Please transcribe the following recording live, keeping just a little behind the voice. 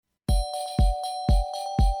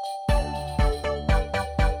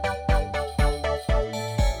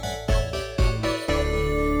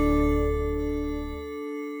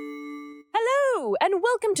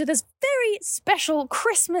welcome to this very special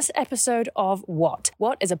Christmas episode of What?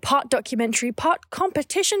 What is a part documentary, part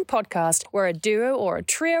competition podcast where a duo or a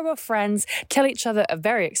trio of friends tell each other a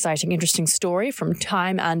very exciting, interesting story from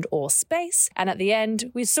time and or space, and at the end,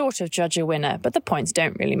 we sort of judge a winner, but the points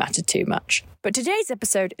don't really matter too much. But today's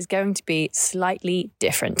episode is going to be slightly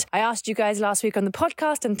different. I asked you guys last week on the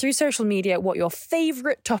podcast and through social media what your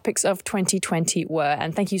favourite topics of 2020 were,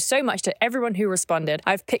 and thank you so much to everyone who responded.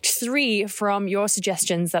 I've picked 3 from your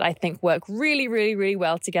suggestions that I think work really, really, really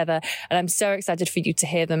well together, and I'm so excited for you to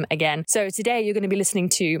hear them again. So today you're going to be listening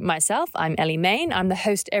to myself. I'm Ellie Main. I'm the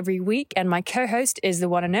host every week, and my co-host is the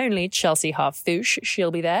one and only Chelsea Harfouche.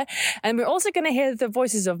 She'll be there. And we're also going to hear the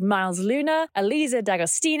voices of Miles Luna, Elisa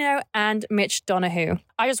D'Agostino, and Mitch Donahue.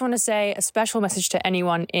 I just want to say a special message to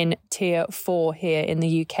anyone in Tier 4 here in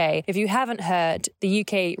the UK. If you haven't heard, the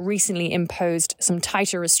UK recently imposed some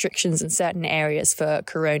tighter restrictions in certain areas for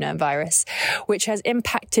coronavirus, which has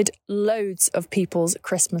impacted loads of people's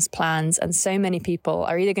Christmas plans. And so many people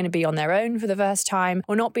are either going to be on their own for the first time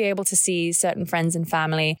or not be able to see certain friends and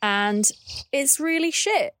family. And it's really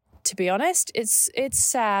shit. To be honest, it's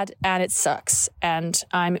sad and it sucks. And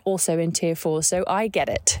I'm also in Tier 4, so I get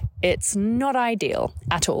it. It's not ideal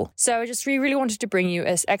at all. So I just really wanted to bring you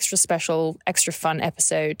this extra special, extra fun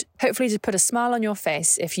episode, hopefully to put a smile on your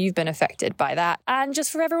face if you've been affected by that. And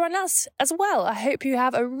just for everyone else as well, I hope you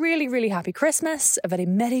have a really, really happy Christmas, a very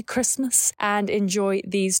Merry Christmas, and enjoy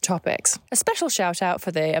these topics. A special shout out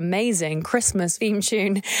for the amazing Christmas theme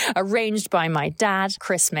tune arranged by my dad,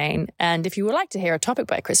 Chris Main. And if you would like to hear a topic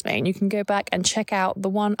by Chris Main, you can go back and check out the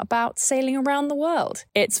one about sailing around the world.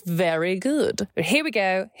 It's very good. But here we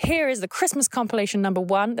go. Here is the Christmas compilation number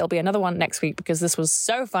 1. There'll be another one next week because this was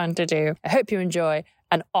so fun to do. I hope you enjoy,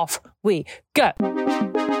 and off we go. I'm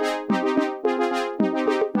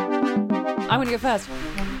going to go first.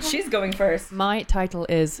 She's going first. My title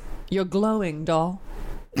is You're Glowing, Doll.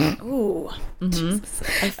 Ooh.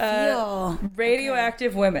 I feel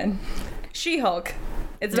Radioactive women. She-Hulk.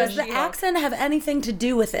 Does the accent have anything to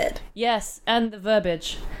do with it? Yes, and the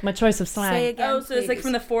verbiage. My choice of slang. Say again, Oh, so it's like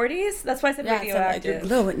from the 40s? That's why I said yeah, radioactive. it's like a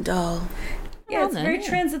glowing doll. Yeah, it's then, very yeah.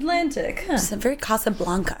 transatlantic. It's very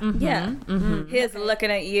Casablanca. Yeah. He's looking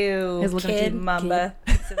at you, He's looking at kid, you, Mamba.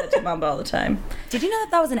 I say that to Mamba all the time. Did you know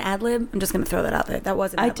that was an ad lib? I'm just going to throw that out there. That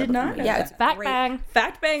was an ad I lib. did not know Yeah, that. it's Fact great. bang.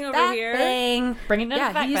 Fact bang over Fact here. bang. Bringing in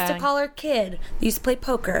Yeah, a fact he used bang. to call her kid. He used to play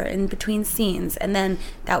poker in between scenes, and then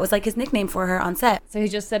that was like his nickname for her on set. So he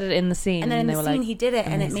just said it in the scene. And then in they the were scene like, he did it,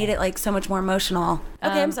 and it made it like so much more emotional.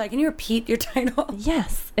 Okay, I'm sorry. Can you repeat your title?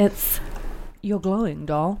 yes, it's You're Glowing,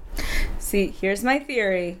 Doll. See, here's my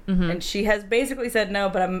theory, and she has basically said no,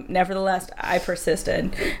 but I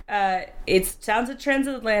persisted. It sounds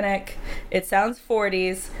transatlantic, it sounds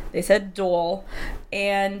 40s, they said doll,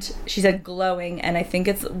 and she said glowing, and I think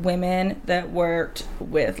it's women that worked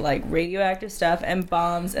with like radioactive stuff and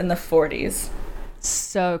bombs in the 40s.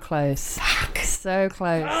 So close. So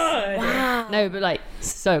close. God. Wow. No, but like,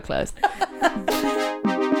 so close.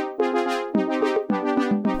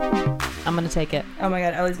 I'm going to take it. Oh my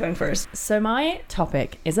god, Ellie's going first. So my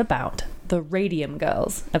topic is about the Radium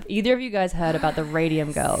Girls. Have either of you guys heard about the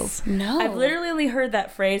Radium Girls? No. I've literally only heard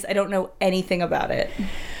that phrase. I don't know anything about it.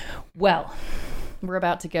 Well, we're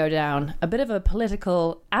about to go down a bit of a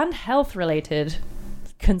political and health-related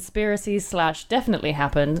conspiracy / definitely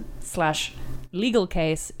happened / legal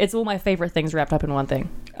case. It's all my favorite things wrapped up in one thing.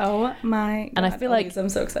 Oh my god. And I feel like Elise, I'm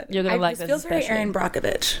so excited. You're going to like This this feels very especially. Erin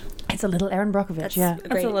Brockovich. It's a little Erin Brockovich, yeah.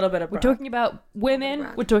 That's a little bit of We're talking about women,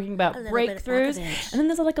 we're talking about little bit of breakthroughs, Brockovich. and then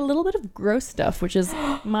there's like a little bit of gross stuff, which is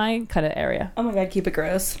my kind of area. Oh my god, keep it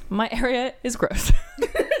gross. My area is gross.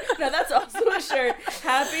 No, that's also a shirt.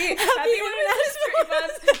 Happy Women's History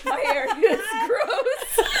Month. My area is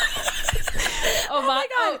gross. Oh my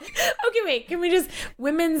god. Okay, wait. Can we just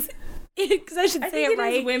women's? Because I should I say think it it is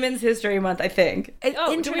right. Women's History Month, I think.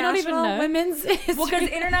 Oh, do we not even International know? Women's History. Well, because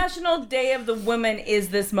International Day of the Woman is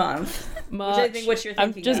this month. March. Which I think what you're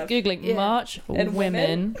thinking I'm just of. googling March And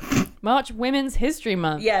women. March Women's History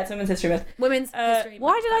Month. Yeah, it's Women's History Month. Women's History.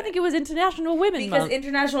 Why did I think it was International Women Because Month?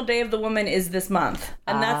 International Day of the Woman is this month.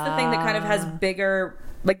 And that's the thing that kind of has bigger,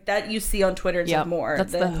 like that you see on Twitter and Yeah, stuff more.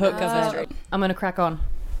 that's the than hook of Women's it. History. I'm gonna crack on.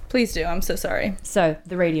 Please do. I'm so sorry. So,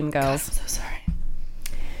 the Radium Girls. I'm so sorry.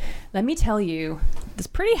 Let me tell you this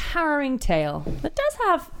pretty harrowing tale that does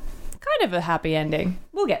have kind of a happy ending.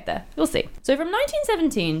 We'll get there. You'll see. So from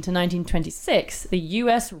 1917 to 1926, the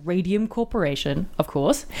US Radium Corporation, of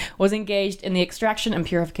course, was engaged in the extraction and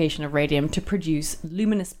purification of radium to produce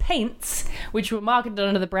luminous paints, which were marketed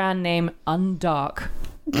under the brand name Undark.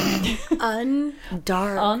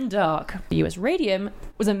 Undark. The US Radium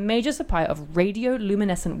was a major supplier of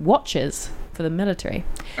radioluminescent watches for the military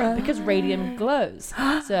because radium glows.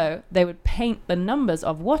 So they would paint the numbers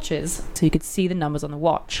of watches so you could see the numbers on the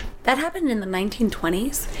watch. That happened in the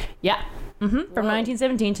 1920s? Yeah. From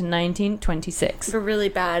 1917 to 1926. A really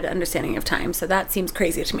bad understanding of time, so that seems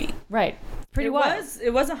crazy to me. Right. Pretty wild. It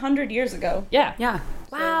was 100 years ago. Yeah. Yeah.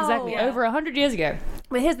 Wow. Exactly. Over 100 years ago.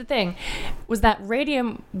 But here's the thing, was that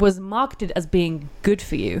radium was marketed as being good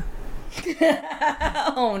for you.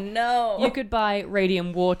 Oh no. You could buy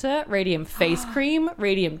radium water, radium face cream,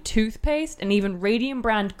 radium toothpaste, and even radium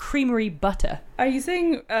brand creamery butter. Are you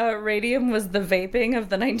saying radium was the vaping of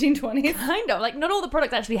the 1920s? Kind of. Like, not all the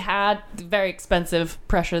products actually had the very expensive,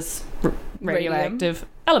 precious radioactive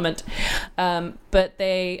element. But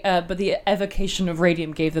the evocation of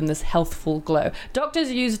radium gave them this healthful glow.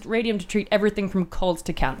 Doctors used radium to treat everything from colds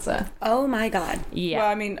to cancer. Oh my God. Yeah. Well,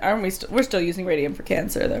 I mean, aren't we we're still using radium for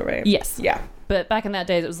cancer though, right? Yes. Yeah. But back in that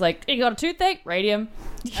days, it was like, you got a toothache? Radium.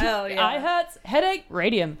 Oh, yeah. Eye hurts? Headache?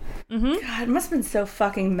 Radium. God, it must have been so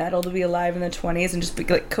fucking metal to be alive in the 20s and just be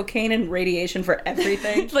like cocaine and radiation for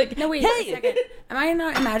everything. Like, No, wait a second. Am I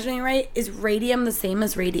not imagining right? Is radium the same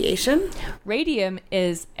as radiation? radium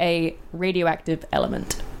is a radioactive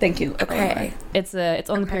element. Thank you. Okay. It's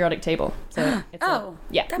on the periodic table. So it's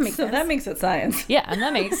yeah. That makes So sense. that makes it science. Yeah, and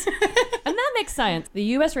that makes science. The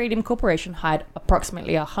US Radium Corporation hired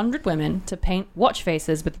approximately 100 women to paint watch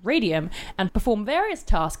faces with radium and perform various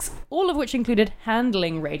tasks, all of which included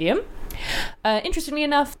handling radium. Interestingly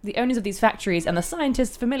enough, the owners of these factories and the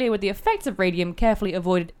scientists familiar with the effects of radium carefully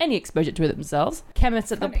avoided any exposure to it themselves.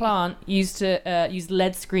 Chemists at the plant used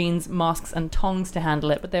lead screens, masks, and tongs to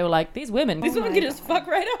handle it, but they were like, these women Can just fuck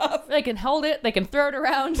right off. they can hold it, they can throw it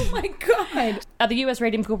around. Oh my God. At the US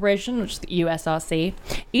Radium Corporation, which is the USRC,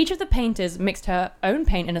 each of the painters mixed her own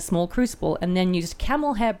paint in a small crucible and then used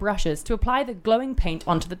camel hair brushes to apply the glowing paint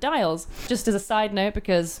onto the dials. Just as a side note,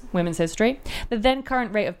 because women's history, the then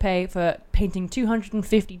current rate of pay for painting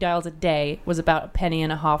 250 dials a day was about 1.50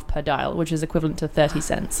 pennies per dial, which is equivalent to 30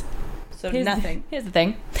 cents. So nothing. Here's the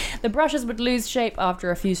thing. The brushes would lose shape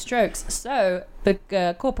after a few strokes, so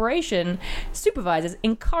the corporation supervisors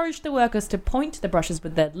encouraged the workers to point the brushes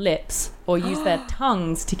with their lips or use their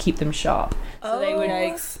tongues to keep them sharp. So they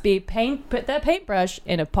would put their paintbrush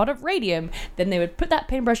in a pot of radium, then they would put that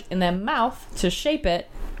paintbrush in their mouth to shape it,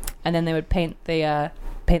 and then they would paint the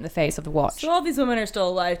face of the watch. So all these women are still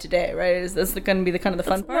alive today, right? Is this going to be the kind of the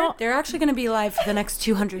fun part? They're actually going to be alive for the next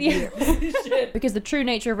 200 years. Because the true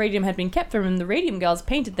nature of radium had been kept from them, the radium girls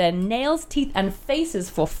painted their nails, teeth, and faces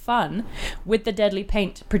for fun with the deadly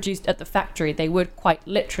paint produced at the factory. They would quite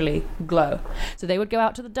literally glow. So they would go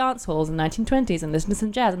out to the dance halls in the 1920s and listen to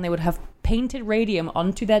some jazz, and they would have painted radium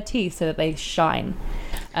onto their teeth so that they shine.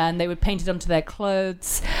 And they would paint it onto their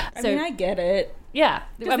clothes. I mean, I get it. Yeah.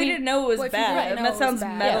 Because they didn't know it was bad. And that sounds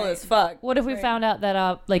metal as fuck. What if we found out that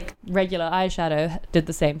our regular eyeshadow did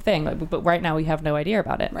the same thing? But right now we have no idea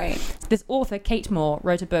about it. Right. This author, Kate Moore,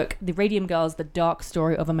 wrote a book, The Radium Girls, The Dark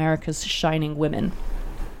Story of America's Shining Women.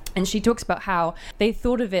 And she talks about how they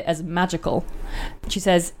thought of it as magical. She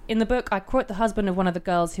says, in the book, I quote the husband of one of the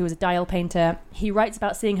girls who was a dial painter. He writes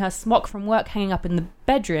about seeing her smock from work hanging up in the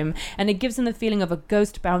bedroom, and it gives him the feeling of a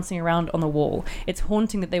ghost bouncing around on the wall. It's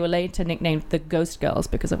haunting that they were later nicknamed the Ghost Girls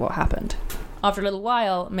because of what happened. After a little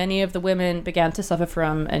while, many of the women began to suffer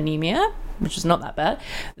from anemia, which is not that bad,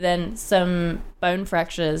 then some bone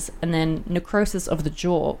fractures, and then necrosis of the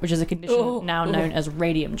jaw, which is a condition now known as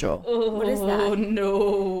radium jaw. What is that? Oh,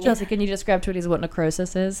 no. Chelsea, can you describe to Elise what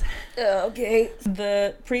necrosis is? Okay.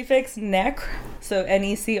 The prefix nec, so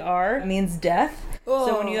N-E-C-R, means death.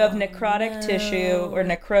 So when you have necrotic tissue or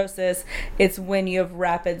necrosis, it's when you have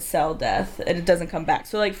rapid cell death and it doesn't come back.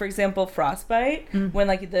 So like, for example, frostbite, when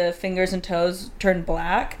like the fingers and toes turn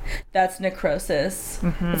black, that's necrosis.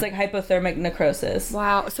 It's like hypothermic necrosis.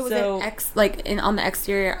 Wow. So was it on the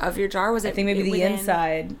exterior of your jar? Was it? I think maybe the within?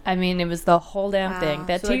 inside. I mean, it was the whole damn thing.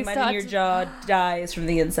 Their So teeth like imagine your jaw dies from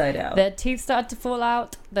the inside out. Their teeth started to fall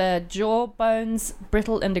out. Their jaw bones,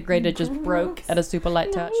 brittle and degraded, just broke at a super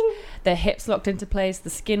light touch. Their hips locked into place. The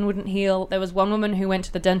skin wouldn't heal. There was one woman who went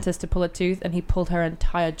to the dentist to pull a tooth, and he pulled her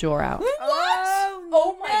entire jaw out. What?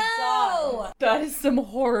 Oh my God. That is some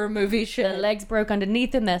horror movie shit. Their legs broke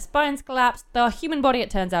underneath them. Their spines collapsed. The human body, it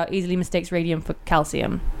turns out, easily mistakes radium for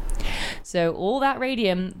calcium. So all that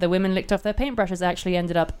radium the women licked off their paintbrushes actually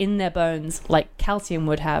ended up in their bones like calcium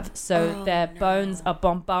would have. So their bones are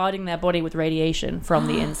bombarding their body with radiation from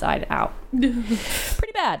the inside out. Pretty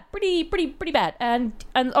pretty bad. And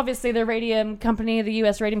obviously the radium company, the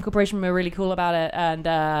U.S. Radium Corporation, were really cool about it, and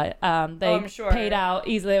they paid out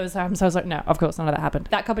easily. So I was like, no, of course none of that happened.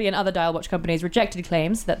 That company and other dial watch companies rejected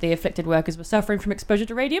claims that the afflicted workers were suffering from exposure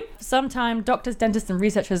to radium. For some time, doctors, dentists, and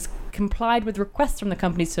researchers complied with requests from the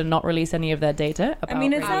companies to not release any of their data about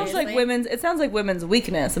it sounds like women's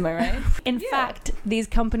weakness. Am I right? In fact, these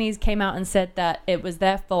companies came out and said that it was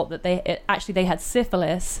their fault that they had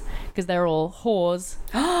syphilis because they're all whores,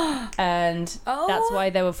 and that's why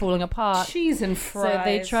they were falling apart. Cheese and fries. So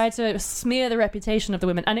they tried to smear the reputation of the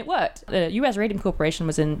women, and it worked. The U.S. Radium Corporation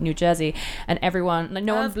was in New Jersey, and everyone,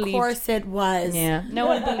 no one believed. Of course it was. Yeah, no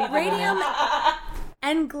one believed radium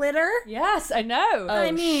and glitter. Yes, I know. I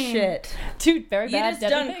mean, shit. Two very bad. You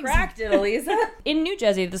just done cracked it, Elisa. In New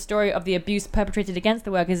Jersey, the story of the abuse perpetrated against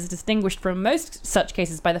the workers is distinguished from most such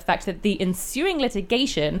cases by the fact that the ensuing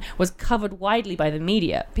litigation was covered widely by the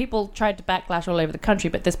media. People tried to backlash all over the country,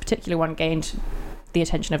 but this particular one gained the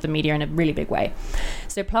attention of the media in a really big way.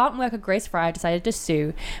 So plant worker Grace Fryer decided to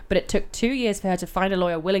sue, but it took 2 years for her to find a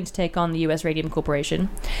lawyer willing to take on the US Radium Corporation.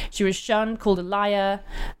 She was shunned, called a liar,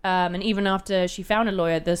 and even after she found a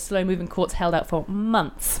lawyer, the slow-moving courts held out for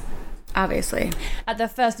months. Obviously. At their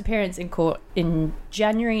first appearance in court in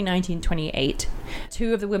January 1928,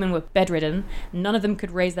 2 of the women were bedridden. None of them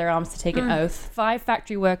could raise their arms to take an oath. 5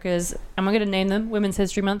 factory workers, and we're going to name them, Women's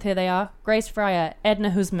History Month, here they are: Grace Fryer,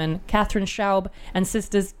 Edna Husman, Catherine Schaub, and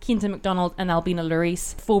sisters Quinta McDonald and Albina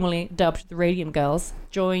Larice, formerly dubbed the Radium Girls,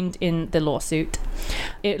 joined in the lawsuit.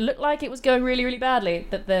 It looked like it was going really, really badly,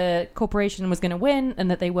 that the corporation was going to win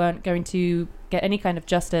and that they weren't going to get any kind of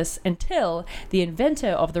justice until the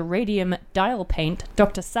inventor of the radium dial paint,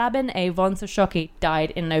 Dr. Sabin A. von Soshoky,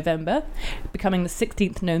 died in November, becoming the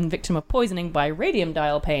 16th known victim of poisoning by radium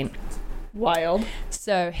dial paint. Wild.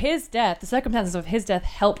 So his death, the circumstances of his death,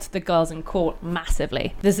 helped the girls in court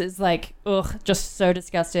massively. This is like, just so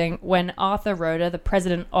disgusting. When Arthur Roeder, the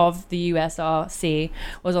president of the USRC,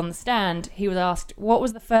 was on the stand, he was asked, what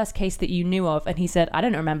was the first case that you knew of? And he said, I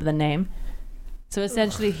don't remember the name. So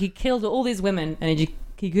essentially, he killed all these women, and he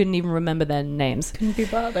couldn't even remember their names. Couldn't be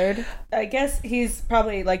bothered. I guess he's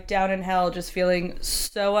probably like down in hell, just feeling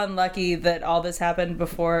so unlucky that all this happened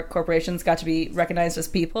before corporations got to be recognized as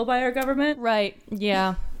people by our government. Right,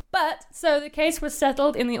 yeah. But, so the case was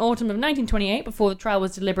settled in the autumn of 1928 before the trial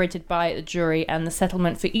was deliberated by the jury, and the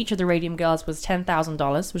settlement for each of the Radium Girls was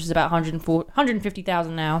 $10,000, which is about $150,000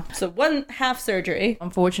 now. So 1 half surgery.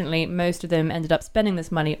 Unfortunately, most of them ended up spending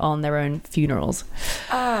this money on their own funerals.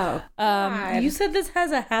 Oh, You said this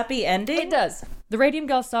has a happy ending? It does. The Radium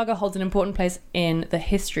Girl saga holds an important place in the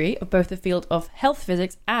history of both the field of health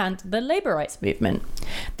physics and the labor rights movement.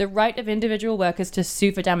 The right of individual workers to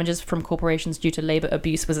sue for damages from corporations due to labor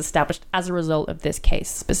abuse was established as a result of this case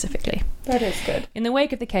specifically. That is good. In the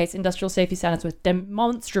wake of the case, industrial safety standards were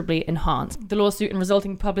demonstrably enhanced. The lawsuit and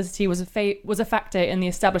resulting publicity was a factor in the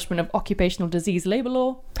establishment of occupational disease labor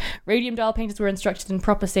law. Radium dial painters were instructed in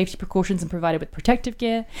proper safety precautions and provided with protective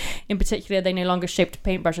gear. In particular, they no longer shaped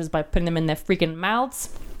paintbrushes by putting them in their freaking mouths.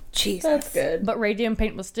 Jesus. That's good. But radium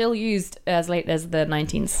paint was still used as late as the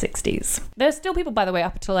 1960s. There's still people, by the way,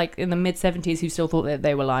 up until like in the mid-70s who still thought that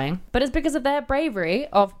they were lying. But it's because of their bravery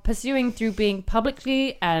of pursuing through being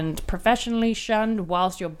publicly and professionally shunned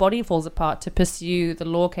whilst your body falls apart to pursue the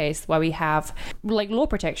law case where we have like law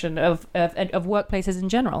protection of workplaces in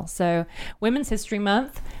general. So Women's History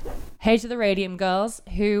Month, hey to the Radium Girls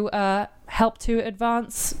who helped to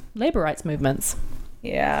advance labor rights movements.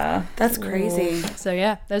 Yeah. That's crazy. So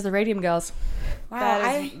yeah, there's the Radium Girls.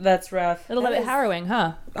 Wow. That's rough. A little bit harrowing,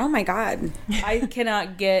 huh? Oh my God. I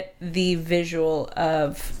cannot get the visual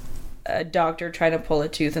of a doctor trying to pull a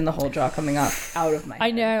tooth and the whole jaw coming out of my head. I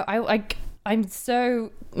know. I'm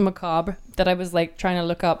so macabre that I was like trying to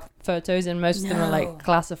look up photos, and most of them are like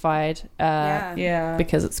classified. Yeah.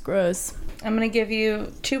 Because it's gross. I'm going to give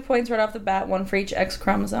you 2 points right off the bat, 1 for each X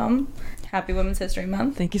chromosome. Happy Women's History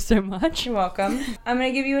Month. Thank you so much. You're welcome. I'm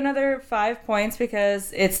going to give you another 5 points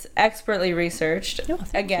because it's expertly researched. Oh,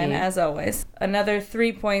 thank Again, you. as always. Another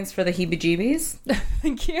 3 points for the heebie-jeebies.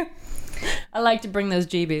 Thank you. I like to bring those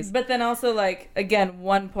GBs. But then also, like, again,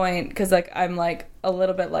 1 point because, like, I'm, like, a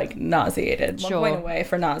little bit, like, nauseated. Sure. 1 point away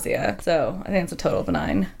for nausea. So I think it's a total of a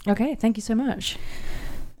 9. Okay, thank you so much.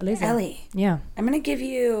 Elisa. Ellie. Yeah. I'm gonna give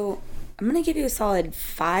you a solid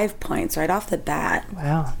 5 points right off the bat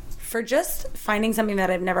Wow. for just finding something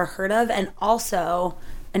that I've never heard of, and also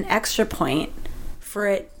an extra point for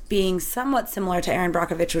it being somewhat similar to Erin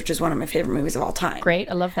Brockovich, which is one of my favorite movies of all time. Great.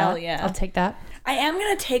 I love that. Hell yeah. I'll take that. I am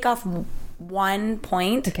gonna take off 1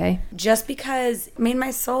 point. Okay. Just because it made my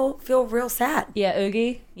soul feel real sad. Yeah,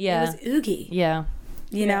 Oogie. Yeah. It was Oogie. Yeah.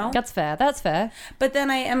 you know? That's fair. That's fair. But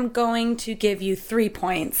then I am going to give you 3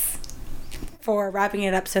 points for wrapping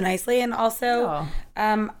it up so nicely. And also,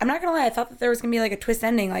 I'm not gonna lie, I thought that there was gonna be like a twist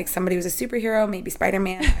ending, like somebody was a superhero, maybe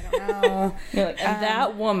Spider-Man, I don't know. And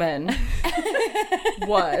that woman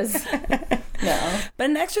was. No.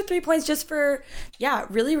 But an extra 3 points just for,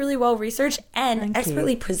 really, really well researched and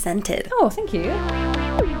expertly presented. Oh, thank you.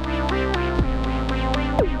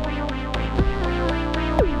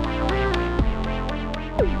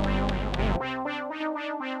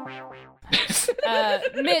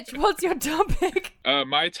 Mitch, what's your topic?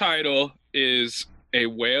 My title is A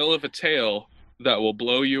Whale of a Tale That Will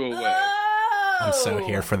Blow You Away. I'm so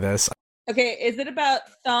here for this. Okay, is it about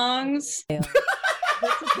thongs?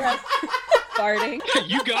 Farting.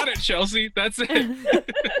 You got it, Chelsea. That's it.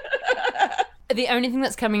 The only thing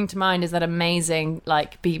that's coming to mind is that amazing,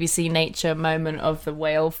 like, BBC Nature moment of the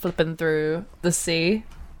whale flipping through the sea.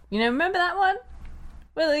 You know, remember that one?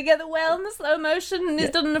 Where they get the whale in the slow motion and he's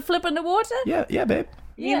done a flip in the water? Yeah, babe.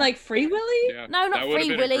 You mean like Free Willy? Yeah, No, not that would Free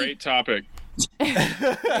have been Willy. a great topic.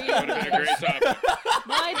 That would have been a great topic.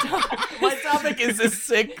 My topic is a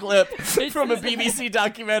sick clip from a BBC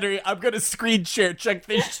documentary. I'm gonna screen share, check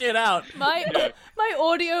this shit out. My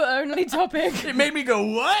audio only topic. It made me go,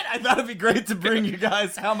 what? I thought it'd be great to bring you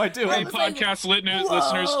guys. How am I doing? Hey, podcast listeners,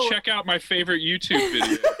 check out my favorite YouTube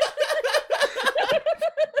video.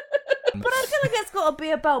 But I feel like that's got to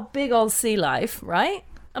be about big old sea life, right?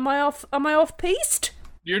 Am I off piste?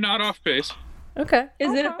 You're not off base. Okay.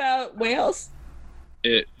 Is it about whales?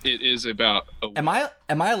 It is about a Am I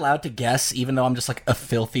allowed to guess, even though I'm just like a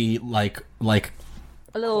filthy like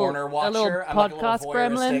a little corner watcher? a little I'm like a little podcast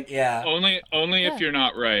gremlin? voyeuristic- Yeah. only if you're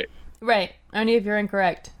not right. Right. Only if you're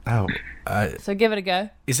incorrect. Oh, So give it a go.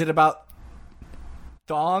 is it about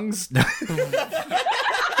thongs?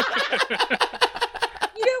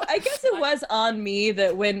 I guess it was on me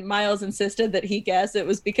that when Miles insisted that he guess, it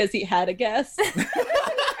was because he had a guess. I guess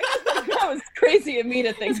that was crazy of me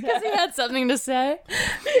to think Because he that. had something to say.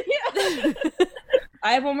 Yeah.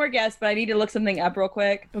 I have one more guess, but I need to look something up real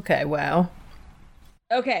quick. Okay, wow.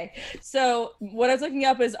 Okay, so what I was looking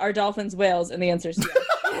up is, are dolphins whales? And the answer is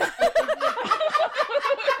yes.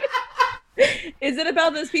 Is it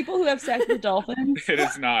about those people who have sex with dolphins? It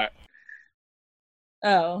is not.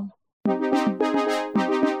 Oh.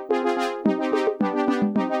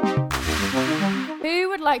 Who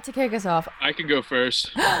would like to kick us off? I can go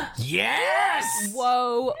first. Yes!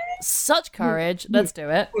 Whoa, such courage. Let's do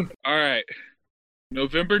it. All right.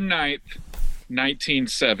 November 9th,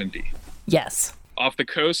 1970. Yes. Off the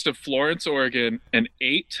coast of Florence, Oregon, an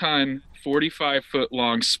 8-ton,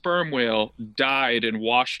 45-foot-long sperm whale died and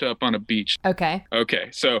washed up on a beach. Okay. Okay,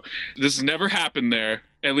 so this has never happened there,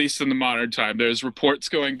 at least in the modern time. There's reports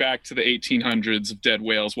going back to the 1800s of dead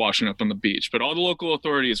whales washing up on the beach, but all the local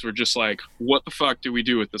authorities were just like, what the fuck do we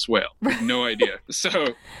do with this whale? No idea. So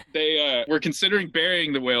they were considering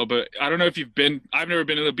burying the whale, but I don't know if I've never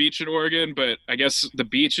been to the beach in Oregon, but I guess the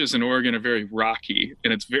beaches in Oregon are very rocky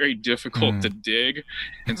and it's very difficult to dig.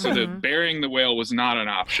 And so the burying the whale was not an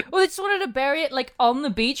option. Well, they just wanted to bury it, like, on the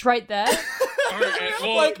beach right there.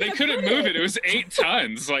 Well, they couldn't move it. It was 8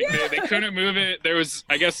 tons. Like, they couldn't move it. There was,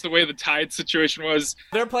 I guess the way the tide situation was.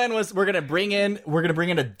 Their plan was we're gonna bring in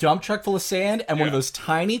a dump truck full of sand and one of those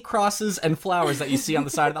tiny crosses and flowers that you see on the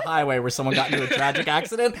side of the highway where someone got into a tragic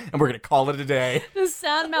accident, and we're gonna call it a day. The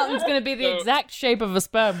sand mountain's going to be the exact shape of a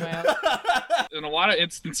sperm whale. In a lot of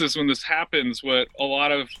instances when this happens, what a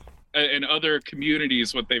lot of in other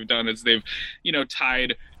communities, what they've done is they've,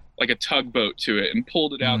 tied like a tugboat to it and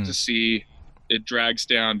pulled it out to sea. It drags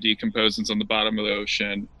down, decomposes on the bottom of the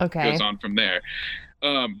ocean, Okay. goes on from there.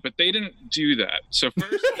 But they didn't do that. So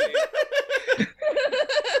first,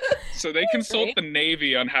 they consult the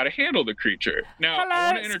Navy on how to handle the creature. Now, I Hello,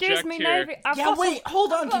 want to excuse interject me, here. Navy. Yeah, wait,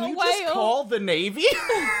 hold on. Can you just whale. call the Navy?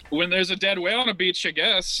 When there's a dead whale on a beach, I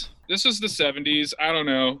guess this was the 70s. I don't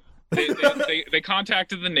know. They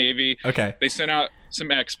contacted the Navy. Okay. They sent out some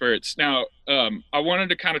experts. Now, I wanted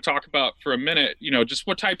to kind of talk about for a minute, just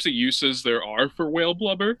what types of uses there are for whale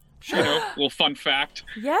blubber. Sure. Little fun fact.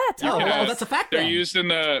 Yeah, tell me. Oh, that's a fact They're then. used in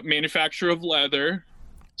the manufacture of leather, No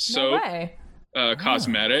soap, way.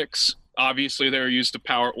 cosmetics. Obviously, they're used to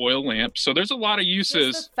power oil lamps. So there's a lot of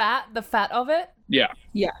uses. Just the fat of it? Yeah.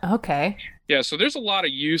 Okay. Yeah, so there's a lot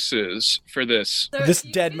of uses for this. So This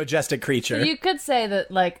you dead, could- majestic creature. You could say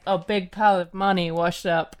that, like, a big pile of money washed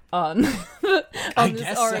up on, I this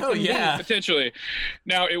guess so, Oregon yeah. beach. Potentially.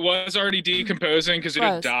 Now, it was already decomposing because it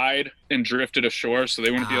had Gross. died and drifted ashore, so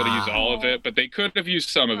they wouldn't be able to use all of it, but they could have used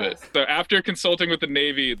some of it. So after consulting with the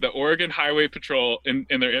Navy, the Oregon Highway Patrol, in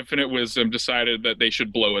their infinite wisdom, decided that they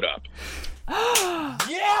should blow it up.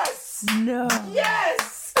 Yes! No.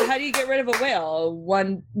 Yes! How do you get rid of a whale?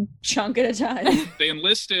 One chunk at a time. They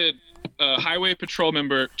enlisted Highway Patrol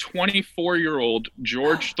member 24-year-old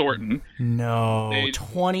George Thornton. No.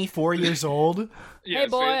 24 years old? Hey,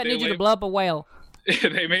 boy, I need you to blow up a whale.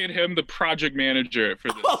 They made him the project manager for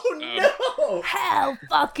this. Oh, no! Hell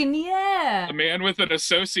fucking yeah. A man with an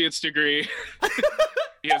associate's degree.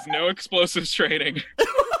 He has no explosives training.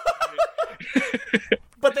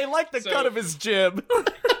 But they like the cut of his jib.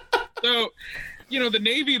 So, the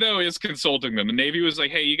Navy, though, is consulting them. The Navy was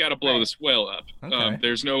like, hey, you got to blow this whale up. Okay.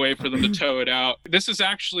 There's no way for them to tow it out. This is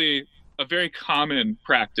actually a very common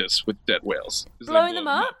practice with dead whales. Is they Blowing blow them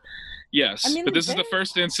up? Yes, I mean, but this is the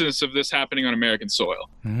first instance of this happening on American soil.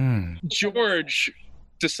 George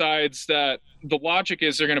decides that the logic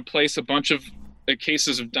is they're going to place a bunch of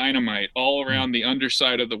cases of dynamite all around the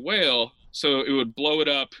underside of the whale, so it would blow it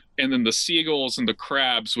up, and then the seagulls and the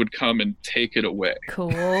crabs would come and take it away.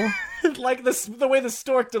 Cool. Like the way the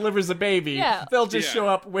stork delivers a baby. Yeah. They'll just Yeah. show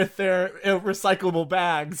up with their recyclable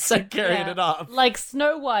bags and carrying it off. Like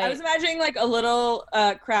Snow White. I was imagining like a little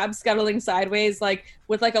crab scuttling sideways, like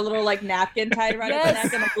with like a little like napkin tied around his Yes.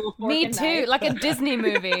 neck and a little fork Me and too, knife. like a Disney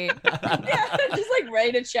movie. Yeah, just like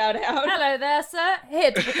ready to shout out. Hello there, sir.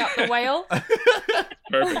 Here to pick up the whale.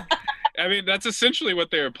 Perfect. I mean, that's essentially what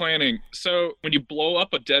they were planning. So when you blow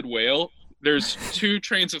up a dead whale, there's two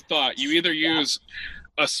trains of thought. You either use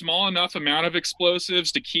a small enough amount of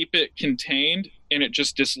explosives to keep it contained, and it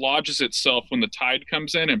just dislodges itself when the tide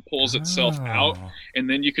comes in and pulls itself out, and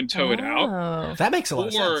then you can tow it out. Oh. That makes a lot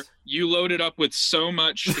of Or sense. you load it up with so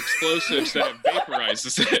much explosives that it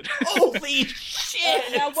vaporizes it. Holy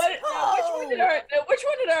shit! Now, which one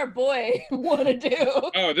did our boy want to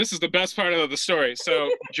do? Oh, this is the best part of the story.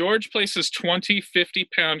 So George places 20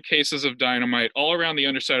 50-pound cases of dynamite all around the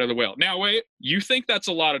underside of the whale. Now, wait, you think that's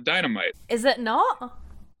a lot of dynamite? Is it not?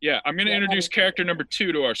 Yeah, I'm going to introduce character number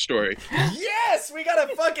 2 to our story. Yes, we got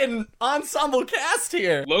a fucking ensemble cast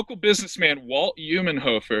here. Local businessman Walt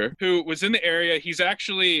Umenhofer, who was in the area. He's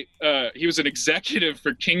actually, he was an executive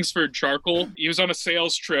for Kingsford Charcoal. He was on a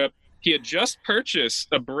sales trip. He had just purchased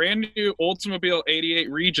a brand new Oldsmobile 88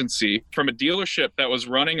 Regency from a dealership that was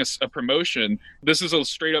running a promotion. This is a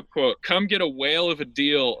straight up quote: "Come get a whale of a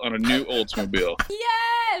deal on a new Oldsmobile."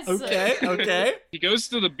 Yes! Okay. He goes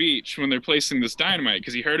to the beach when they're placing this dynamite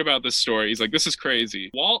because he heard about this story. He's like, this is crazy.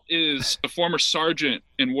 Walt is a former sergeant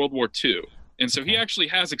in World War II. And so he actually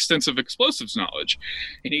has extensive explosives knowledge.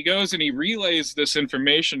 And he goes and he relays this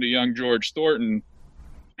information to young George Thornton.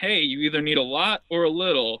 Hey, you either need a lot or a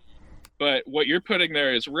little, but what you're putting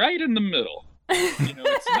there is right in the middle.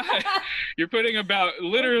 It's not, you're putting about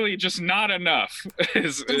literally just not enough.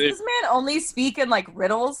 Does this man only speak in like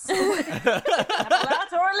riddles? A lot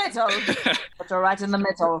or a little, but you're right in the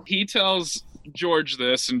middle. He tells George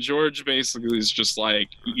this, and George basically is just like,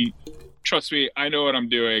 trust me, I know what I'm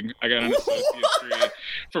doing. I got an associate's degree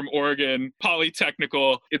from Oregon,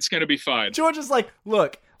 Polytechnical. It's going to be fine. George is like,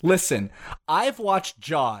 look, listen, I've watched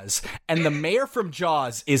Jaws, and the mayor from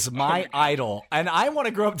Jaws is my idol, and I want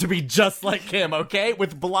to grow up to be just like him, okay?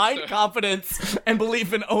 With blind confidence and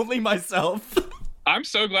belief in only myself. I'm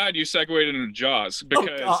so glad you segued into Jaws,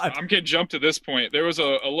 because I'm going to jump to this point. There was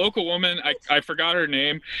a local woman, I forgot her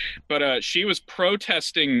name, but she was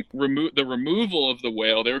protesting the removal of the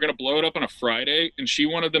whale. They were going to blow it up on a Friday, and she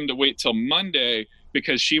wanted them to wait till Monday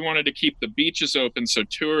because she wanted to keep the beaches open so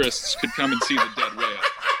tourists could come and see the dead whale.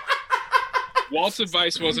 Walt's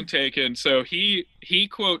advice wasn't taken, so he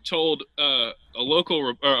quote told a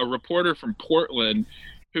local a reporter from Portland,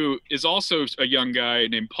 who is also a young guy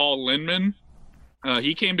named Paul Lindman.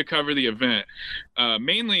 He came to cover the event,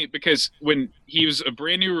 mainly because when he was a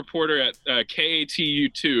brand new reporter at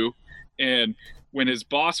KATU2, and when his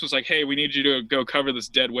boss was like, hey, we need you to go cover this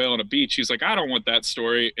dead whale on a beach, he's like, I don't want that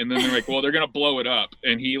story. And then they're like, well, they're going to blow it up.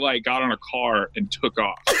 And he got on a car and took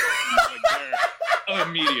off.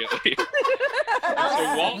 Immediately.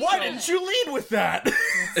 Why didn't you lead with that?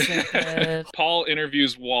 Paul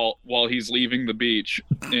interviews Walt while he's leaving the beach,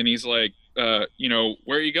 and he's like, where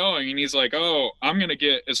are you going? And he's like, oh, I'm going to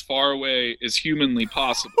get as far away as humanly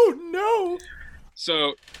possible. Oh, no.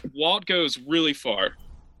 So Walt goes really far.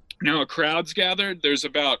 Now a crowd's gathered. There's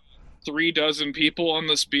about 36 people on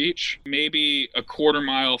this beach, maybe a quarter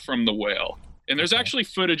mile from the whale. And there's actually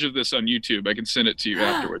footage of this on YouTube. I can send it to you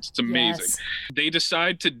afterwards. It's amazing. Yes. They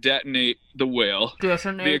decide to detonate the whale.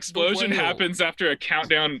 Detonate the explosion the whale. happens after a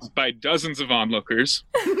countdown by dozens of onlookers.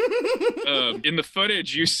 In the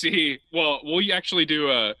footage, you see, we'll actually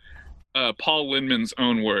do Paul Lindman's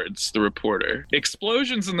own words, the reporter.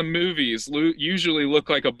 Explosions in the movies usually look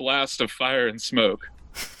like a blast of fire and smoke.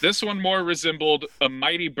 This one more resembled a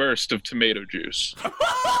mighty burst of tomato juice.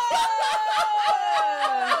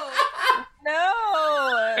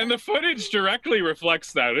 No. And the footage directly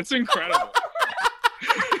reflects that. It's incredible.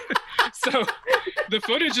 So the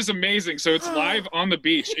footage is amazing. So it's live on the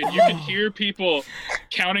beach, and you can hear people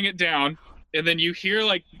counting it down. And then you hear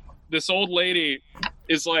like this old lady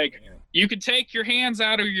is like, you can take your hands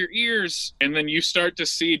out of your ears. And then you start to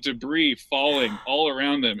see debris falling all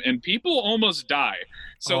around them. And people almost die.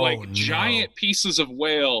 So giant pieces of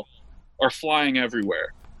whale are flying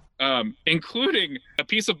everywhere. Including a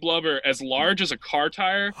piece of blubber as large as a car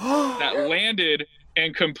tire that landed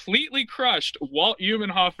and completely crushed Walt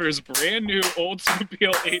Eumenhofer's brand new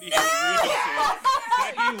Oldsmobile 88 Regency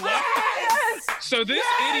that he left. So this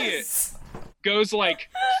idiot goes like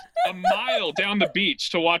a mile down the beach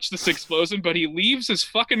to watch this explosion, but he leaves his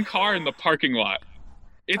fucking car in the parking lot.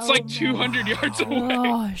 It's like 200 yards away.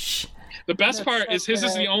 Gosh. The best part is his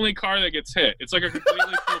is the only car that gets hit. It's like a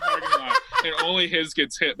completely full parking lot, and only his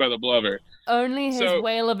gets hit by the blubber. Only his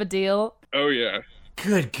whale of a deal. Oh, yeah.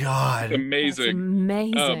 Good God. Amazing.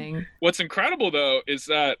 That's amazing. What's incredible, though, is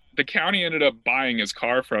that the county ended up buying his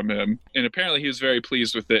car from him, and apparently he was very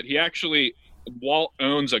pleased with it. Walt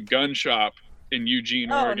owns a gun shop in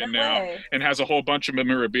Eugene, Oregon now, and has a whole bunch of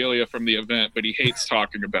memorabilia from the event, but he hates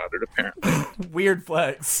talking about it, apparently. Weird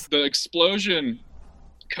flex. The explosion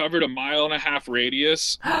covered a 1.5 mile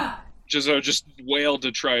radius. Just whale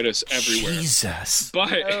detritus everywhere. Jesus. But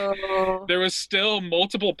there was still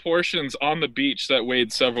multiple portions on the beach that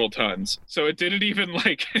weighed several tons. So it didn't even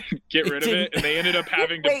get rid of it, and they ended up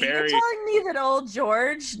having to bury. You're telling me that old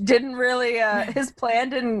George didn't really his plan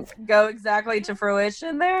didn't go exactly to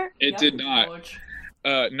fruition there? It did not.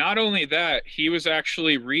 Not only that, he was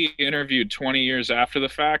actually re-interviewed 20 years after the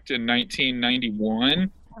fact in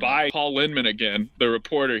 1991. By Paul Lindman again, the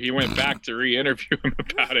reporter. He went back to re-interview him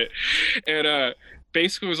about it, and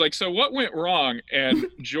basically was like, so what went wrong? And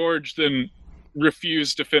George then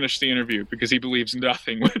refused to finish the interview because he believes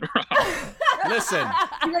nothing went wrong. Listen.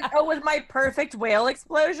 He's like, oh, with my perfect whale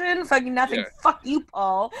explosion? Fucking nothing. Yeah. Fuck you,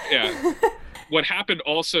 Paul. Yeah. What happened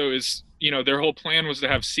also is, their whole plan was to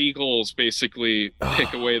have seagulls basically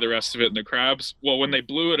pick away the rest of it and the crabs. Well, when they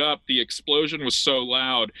blew it up, the explosion was so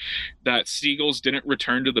loud that seagulls didn't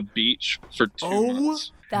return to the beach for 2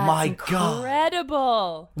 months. That's my God.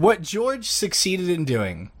 incredible. What George succeeded in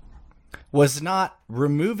doing was not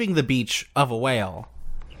removing the beach of a whale,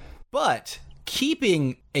 but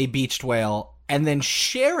keeping a beached whale and then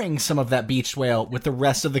sharing some of that beached whale with the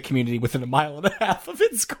rest of the community within 1.5 miles of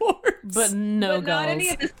its course. But no not any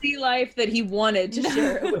of the sea life that he wanted to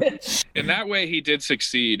share it with. In that way, he did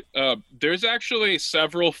succeed. There's actually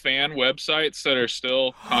several fan websites that are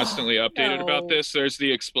still constantly updated about this. There's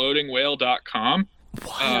the explodingwhale.com,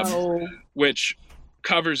 which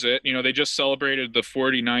covers it. They just celebrated the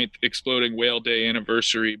 49th Exploding Whale Day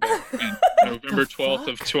anniversary back in November 12th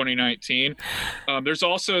of 2019. There's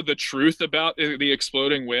also the truth about the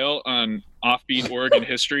exploding whale on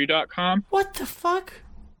offbeatoregonhistory.com. What the fuck?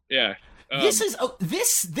 Yeah.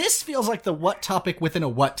 This feels like the what topic within a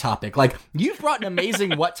what topic. Like, you've brought an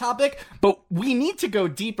amazing what topic, but we need to go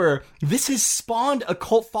deeper. This has spawned a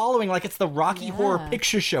cult following like it's the Rocky Horror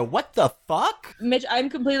Picture Show. What the fuck? Mitch, I'm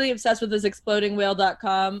completely obsessed with this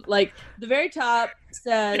explodingwhale.com. Like, the very top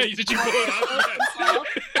says... Yeah, did you blow it up?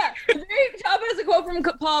 Yeah, the very top has a quote from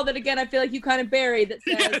Paul that, again, I feel like you kind of buried, that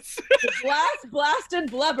says, Yes. "The blast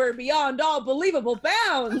blasted blubber beyond all believable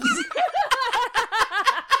bounds."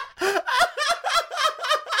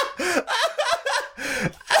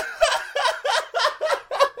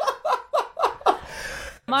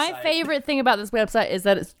 My favorite thing about this website is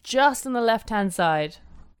that it's just on the left-hand side.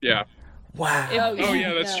 Yeah. Wow. Oh,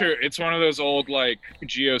 yeah, that's true. It's one of those old,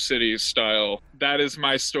 GeoCities style. That is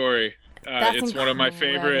my story. It's one of my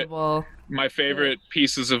favorite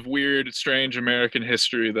pieces of weird, strange American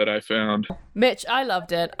history that I found. Mitch, I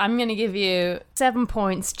loved it. I'm going to give you 7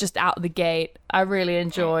 points just out of the gate. I really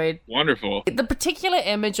enjoyed. Wonderful. The particular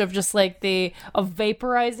image of just of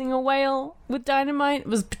vaporizing a whale with dynamite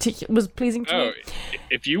was pleasing to me.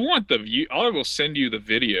 If you want I will send you the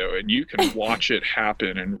video and you can watch it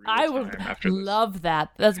happen in real time. I would after this. love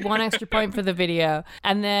that. That's 1 extra point for the video.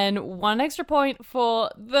 And then 1 extra point for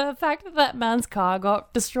the fact that man's car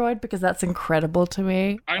got destroyed, because that's incredible to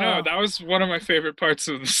me. I know. That was one of my favorite parts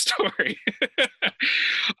of the story.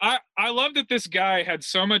 I love that this guy had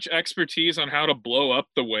so much expertise on how to blow up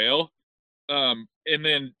the whale. and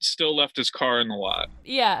then still left his car in the lot.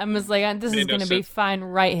 Yeah, and was like, this is Made no going to be sense. fine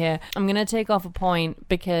right here. I'm going to take off a point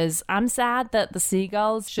because I'm sad that the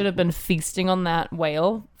seagulls should have been feasting on that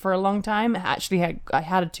whale for a long time. I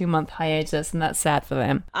had a 2-month hiatus, and that's sad for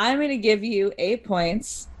them. I'm going to give you 8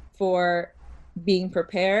 points for being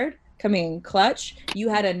prepared, coming in clutch. You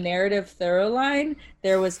had a narrative thorough line.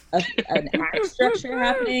 There was an act structure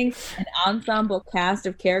happening, an ensemble cast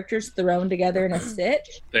of characters thrown together in a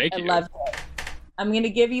stitch. Thank I you. loved it. I'm going to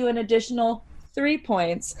give you an additional 3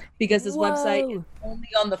 points because this website is only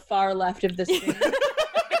on the far left of the screen.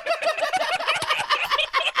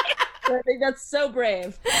 So I think that's so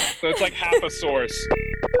brave. So it's like half a source.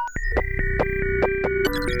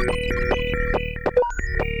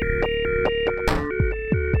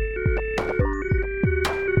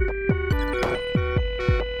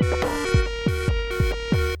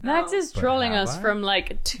 Max is trolling us from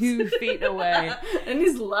like 2 feet away. And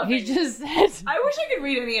he's loving He just said, I wish I could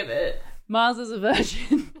read any of it. Miles is a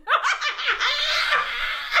virgin.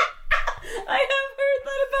 I have heard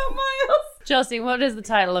that about Miles. Chelsea, what is the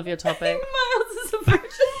title of your topic? Miles is a virgin.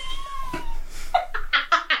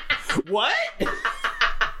 What? In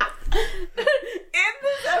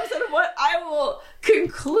this episode of what I will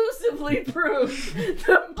conclusively prove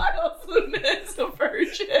that Miles Luna is a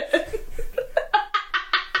virgin.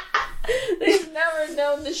 They've never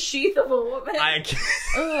known the sheath of a woman. I can't.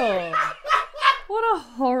 Oh, what a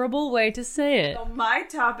horrible way to say it. So my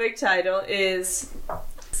topic title is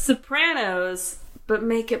Sopranos, but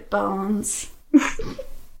make it bones.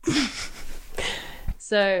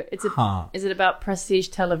 So is it about prestige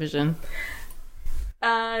television?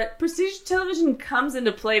 Prestige television comes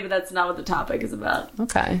into play, but that's not what the topic is about.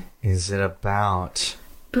 Okay. Is it about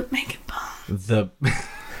But make it bones. the?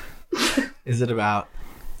 Is it about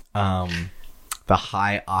the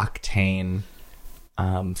high octane,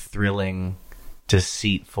 thrilling,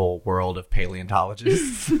 deceitful world of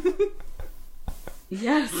paleontologists?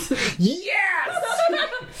 Yes.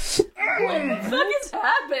 Yes. What the fuck is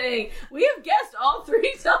happening? We have guessed all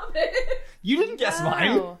 3 topics. You didn't guess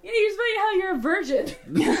mine. Wow. Yeah, you're explaining how you're a virgin.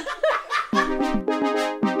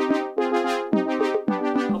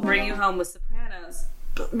 I'll bring you home with Sopranos,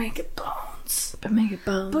 but make it bones. But make it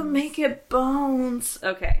bones. But make it bones.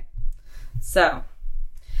 Okay. So,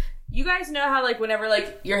 you guys know how, like, whenever,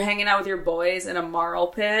 like, you're hanging out with your boys in a marl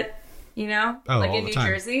pit, you know? Oh, like all in the New time.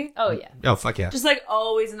 Jersey? Oh, yeah. Oh, fuck yeah. Just, like,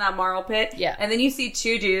 always in that marl pit. Yeah. And then you see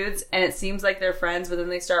 2 dudes, and it seems like they're friends, but then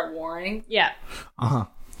they start warring. Yeah. Uh-huh.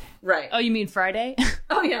 Right. Oh, you mean Friday?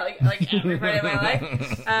 Oh, yeah, like every Friday of my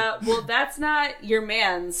life. Well, that's not your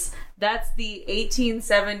man's. That's the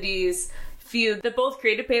 1870s feud that both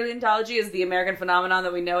created paleontology as the American phenomenon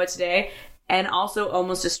that we know it today, and also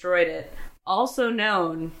almost destroyed it. Also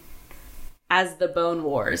known as the Bone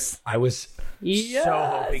Wars. I was so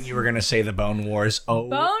hoping you were going to say the Bone Wars. Oh,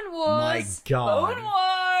 Bone Wars. my God. Bone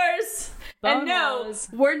Wars! Bone And no, Wars.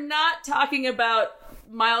 we're not talking about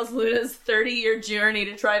Miles Luna's 30-year journey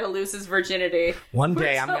to try to lose his virginity. One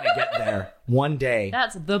day I'm going to get there. One day.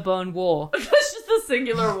 That's the Bone War. That's just a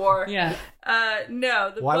singular war. Yeah.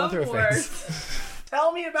 No, the Why went Bone through a Wars. phase?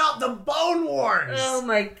 Tell me about the Bone Wars. Oh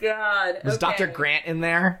my God. Was Okay. Dr. Grant in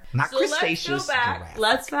there? Not So Cretaceous. let's go back. Giraffe.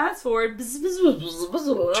 Let's fast forward.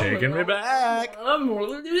 Taking me back.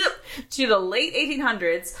 To the late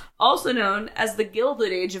 1800s, also known as the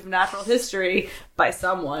Gilded Age of natural history by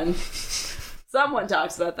someone. Someone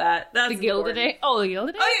talks about that. That's The Gilded important. Age? Oh, the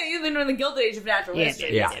Gilded Age? Oh yeah, you've been in the Gilded Age of natural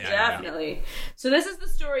history. yeah, Yes, yeah. definitely. So this is the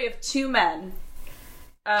story of 2 men.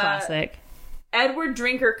 Classic. Edward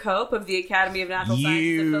Drinker Cope of the Academy of Natural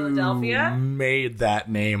Sciences of Philadelphia. Made that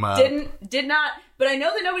name up. Did not, but I know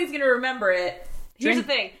that nobody's going to remember it. Here's the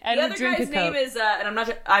thing. The Edward other guy's Drinker name Cope. is, and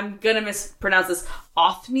I'm going to mispronounce this,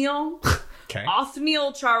 Othniel. Okay.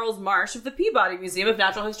 Othniel Charles Marsh of the Peabody Museum of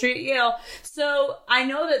Natural History at Yale. So I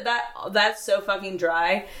know that's so fucking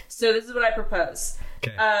dry. So this is what I propose.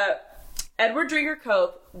 Okay. Edward Drinker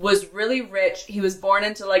Cope was really rich. He was born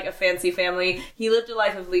into like a fancy family. He lived a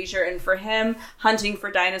life of leisure, and for him, hunting for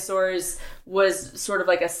dinosaurs was sort of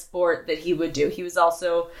like a sport that he would do. He was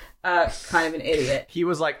also kind of an idiot. He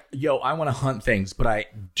was like, yo, I want to hunt things, but I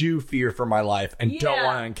do fear for my life and don't Yeah.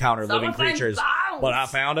 want to encounter Someone living find creatures. bones. But I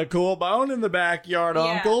found a cool bone in the backyard, Yeah.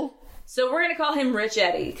 Uncle. So we're gonna call him Rich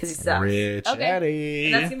Eddie because he sucks. Rich Okay. Eddie.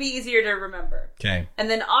 And that's gonna be easier to remember. Okay. And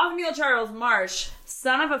then Othniel Charles Marsh,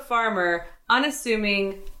 son of a farmer,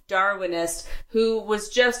 unassuming Darwinist, who was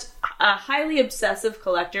just a highly obsessive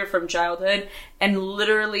collector from childhood and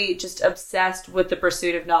literally just obsessed with the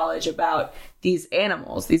pursuit of knowledge about these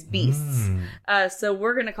animals, these beasts. So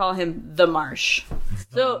we're going to call him the Marsh.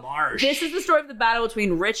 So Marsh. this is the story of the battle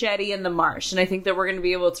between Rich Eddie and the Marsh, and I think that we're going to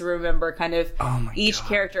be able to remember kind of each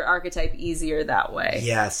character archetype easier that way.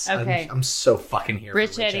 Yes. Okay. I'm so fucking here.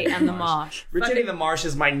 Rich for Eddie and the Marsh. Rich Eddie and the Marsh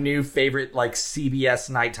is my new favorite, like, CBS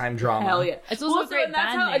nighttime drama. Hell yeah! It's also a great and that's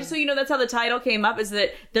band how, name. just so you know, that's how the title came up. Is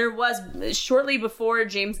that there was shortly before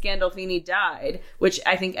James Gandolfini died, which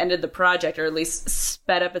I think ended the project or at least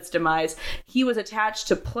sped up its demise. He was attached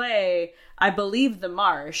to play, I believe, the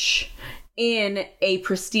Marsh in a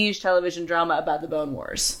prestige television drama about the Bone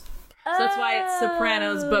Wars. So that's why it's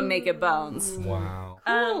Sopranos, but make it Bones. Wow.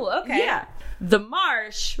 Cool, okay. Yeah. The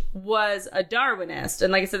Marsh was a Darwinist.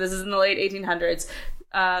 And like I said, this is in the late 1800s.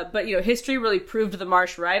 But, you know, history really proved the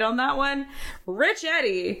Marsh right on that one. Rich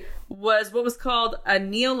Eddie was what was called a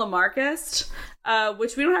neo-Lamarckist,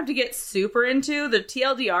 which we don't have to get super into. The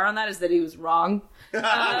TLDR on that is that he was wrong.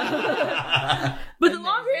 But the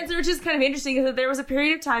longer answer, which is kind of interesting, is that there was a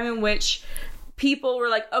period of time in which people were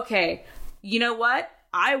like, okay, you know what?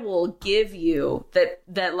 I will give you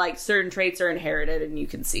that like certain traits are inherited and you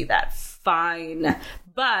can see that. Fine.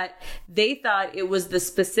 But they thought it was the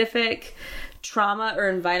specific trauma or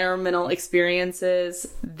environmental experiences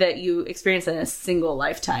that you experience in a single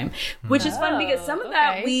lifetime, which is fun because some of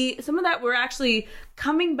that we're actually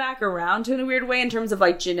coming back around to in a weird way in terms of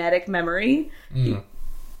like genetic memory.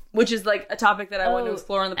 Which is like a topic that I want to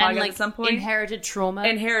explore on the podcast and, like, at some point. Inherited trauma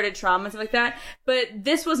and stuff like that. But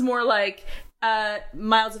this was more like,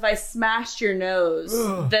 Miles, if I smashed your nose,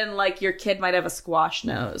 then like your kid might have a squash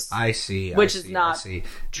nose. I see. Which is not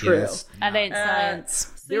true. Yes. That ain't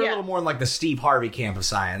science. They're a little more in like the Steve Harvey camp of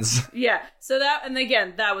science. Yeah. So that, and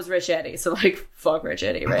again, that was Rich Eddie. So like, fuck Rich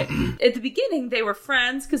Eddie, right? At the beginning, they were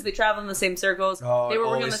friends because they traveled in the same circles. They were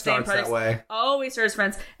working on the same projects. That way. Always starts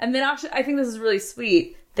friends. And then actually, I think this is really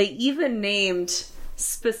sweet. They even named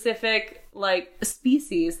specific like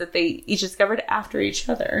species that they each discovered after each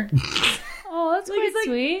other. Oh, that's quite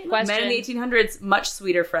sweet. Men in the 1800s, much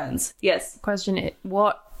sweeter friends. Yes. Question: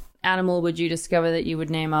 what animal would you discover that you would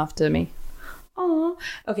name after me? Oh,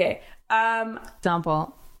 okay.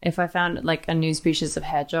 Example: if I found like a new species of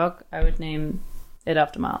hedgehog, I would name it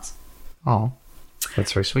after Miles. Oh,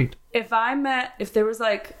 that's very sweet. If there was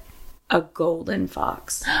like a golden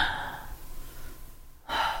fox.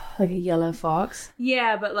 Like a yellow fox.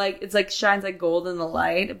 Yeah, but like it's like shines like gold in the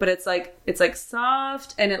light, but it's like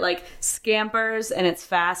soft and it like scampers and it's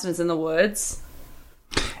fast and it's in the woods.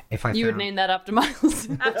 You would name that after Miles.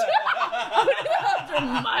 After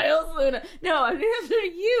Miles Luna. No, I'm naming after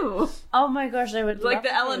you. Oh my gosh, I would like the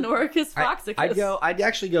Eleanorchus foxicus. I'd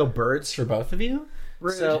actually go birds for both of you.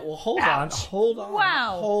 Rude. So, well, hold on.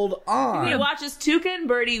 Wow. Hold on. You're gonna watch us Tuca and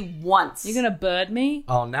Birdie once. You're gonna bird me?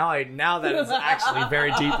 Oh, now that is actually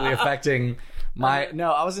very deeply affecting my. No,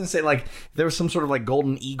 I was gonna say like there was some sort of like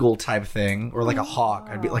golden eagle type thing or like a hawk.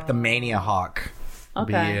 I'd be like the mania hawk.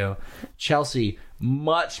 Okay. Be you. Chelsea,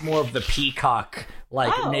 much more of the peacock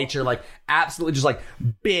like nature, like absolutely just like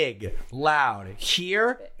big, loud,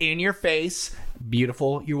 here in your face,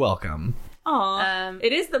 beautiful. You're welcome. Aw.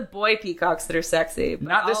 It is the boy peacocks that are sexy.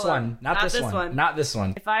 Not this one. Not this one. Not this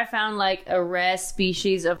one. If I found like a rare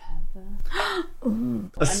species of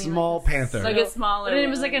A small panther. Like a smaller. but it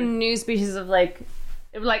was like a new species of like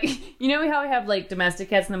you know how we have like domestic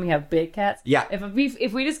cats and then we have big cats? Yeah.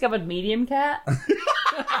 If we discovered medium cat,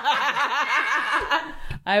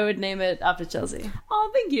 I would name it after Chelsea.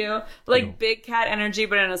 Oh, thank you. Like big cat energy,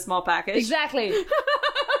 but in a small package. Exactly.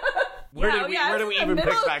 Where do we even pick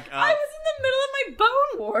back up? I was in the middle of my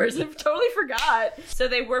Bone Wars. I totally forgot. So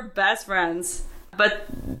they were best friends, but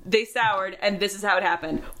they soured, and this is how it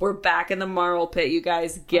happened. We're back in the marl pit, you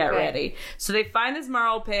guys. Get ready. So they find this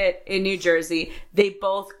marl pit in New Jersey. They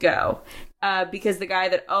both go. Because the guy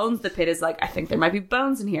that owns the pit is like, I think there might be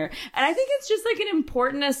bones in here. And I think it's just like an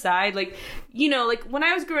important aside. Like, you know, like when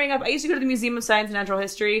I was growing up, I used to go to the Museum of Science and Natural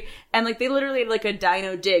History, and like they literally had like a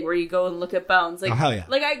dino dig where you go and look at bones. Like, hell yeah.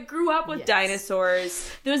 Like I grew up with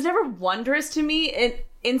dinosaurs. It was never wondrous to me.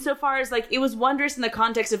 Insofar as like it was wondrous in the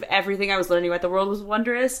context of everything I was learning about the world was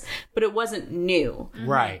wondrous, but it wasn't new.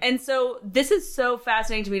 Right. And so this is so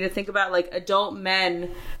fascinating to me to think about like adult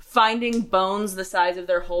men finding bones the size of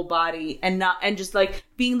their whole body and just like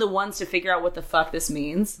being the ones to figure out what the fuck this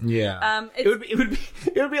means. Yeah. It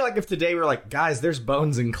would be like if today we were like, guys, there's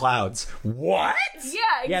bones in clouds. What? Yeah,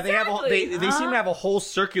 exactly. Yeah, they seem to have a whole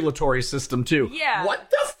circulatory system too. Yeah.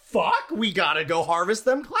 What the fuck? We gotta go harvest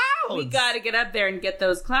them clouds. We gotta get up there and get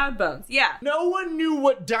those cloud bones. Yeah. No one knew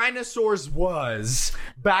what dinosaurs was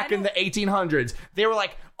back in the 1800s. They were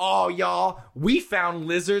like, oh, y'all, we found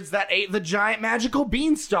lizards that ate the giant magical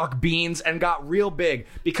beanstalk beans and got real big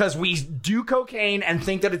because we do cocaine and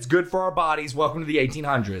think that it's good for our bodies. Welcome to the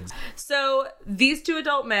 1800s. So these two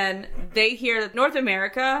adult men, they hear that North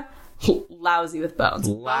America, lousy with bones.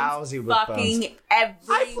 Lousy with fucking bones.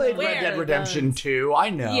 everywhere. I played Red Dead Redemption 2. I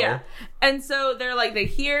know. Yeah. And so they're like, they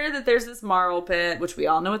hear that there's this marl pit, which we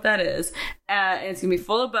all know what that is, and it's going to be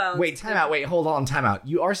full of bones. Wait, time out. Wait, hold on, time out.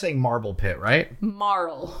 You are saying marble pit, right?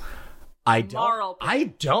 Marl. I don't. Marl pit. I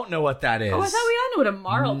don't know what that is. Oh, I thought we all knew what a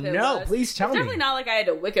marl pit was. No, please tell me. It's definitely not like I had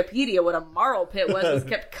to Wikipedia what a marl pit was. It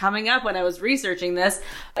kept coming up when I was researching this.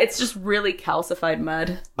 It's just really calcified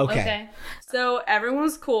mud. Okay. So everyone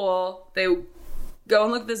was cool. They go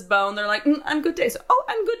and look at this bone. They're like, and good day, sir. Oh,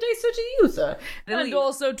 and good day, sir, to you, sir. And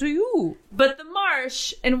also to you. But the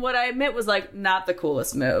Marsh, and what I admit was like not the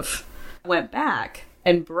coolest move, went back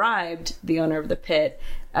and bribed the owner of the pit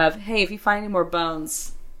of, hey, if you find any more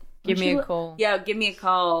bones, Give me a call. Yeah, give me a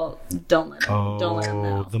call. Don't let him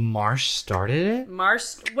know. The Marsh started it?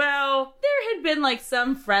 Marsh, well, there had been like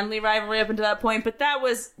some friendly rivalry up until that point, but that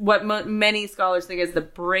was what many scholars think is the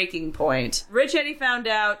breaking point. Rich Eddie found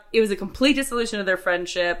out it was a complete dissolution of their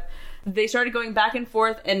friendship. They started going back and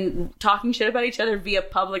forth and talking shit about each other via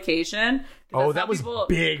publication. Oh, that was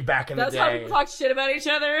big back in the day. That's how people talk shit about each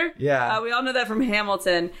other. Yeah. We all know that from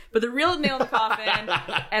Hamilton. But the real nail in the coffin,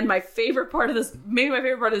 and my favorite part of this, maybe my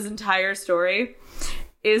favorite part of this entire story,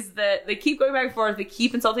 is that they keep going back and forth. They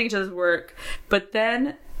keep insulting each other's work. But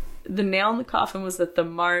then the nail in the coffin was that the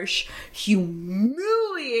Marsh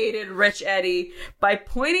humiliated Rich Eddie by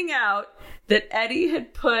pointing out that Eddie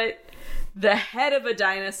had put the head of a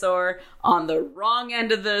dinosaur on the wrong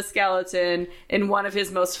end of the skeleton in one of his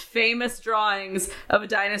most famous drawings of a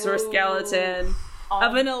dinosaur skeleton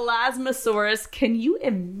of an Elasmosaurus. Can you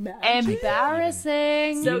imagine?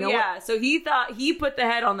 Embarrassing. So so he thought he put the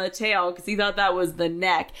head on the tail because he thought that was the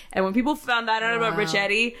neck. And when people found that out about Rich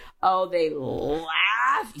Eddie, they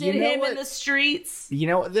laughed at him in the streets. You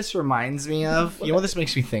know what this reminds me of? You know what this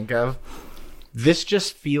makes me think of? This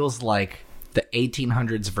just feels like the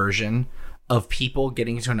 1800s version of people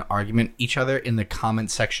getting into an argument each other in the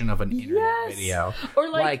comment section of an internet video. Or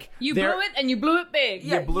like you blew it and you blew it big.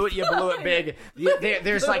 You blew it big.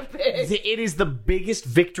 There's it is the biggest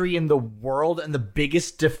victory in the world and the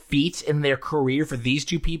biggest defeat in their career for these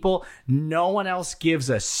two people. No one else gives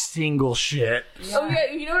a single shit. Yeah. Oh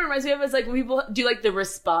yeah, you know what it reminds me of is like when people do like the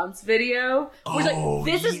response video. Where it's like,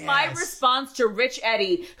 this is my response to Rich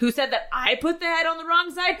Eddie, who said that I put the head on the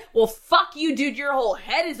wrong side. Well, fuck you, dude. Your whole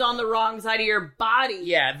head is on the wrong side of your body.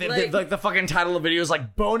 Yeah, the fucking title of the video is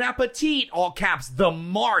like, Bon Appetit, all caps, the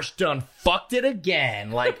Marsh done fucked it again.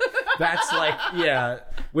 Like, that's like, yeah,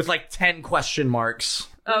 with like 10 question marks.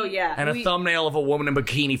 Oh, yeah. And a thumbnail of a woman in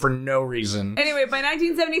bikini for no reason. Anyway, by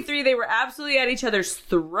 1973, they were absolutely at each other's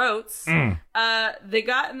throats. They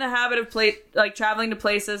got in the habit of traveling to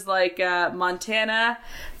places like Montana,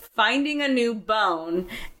 finding a new bone,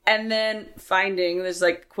 and then there's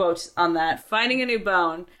like quotes on that, finding a new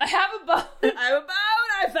bone. I have a bone. I have a bone.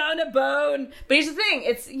 I found a bone. But here's the thing.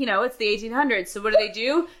 It's the 1800s. So what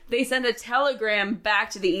do? They send a telegram back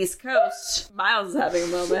to the East Coast. Miles is having a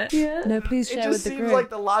moment. Yeah. No, please share with the group. It just seems like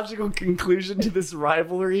the logical conclusion to this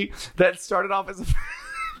rivalry that started off as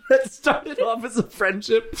a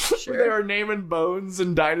friendship where they were naming bones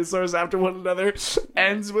and dinosaurs after one another,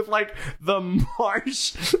 ends with like the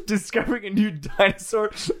Marsh discovering a new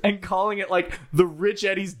dinosaur and calling it like the Rich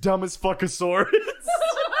Eddie's dumbest fuckosaurus.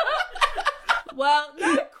 Well,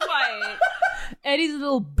 not quite. Eddie's a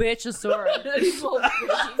little bitchosaurus.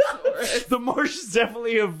 The Marsh is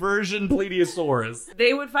definitely a version Plesiosaurus.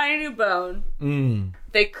 They would find a new bone.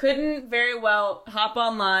 They couldn't very well hop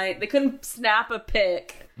online. They couldn't snap a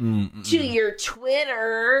pic to your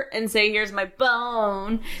Twitter and say, here's my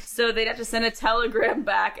bone. So they'd have to send a telegram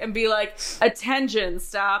back and be like, attention,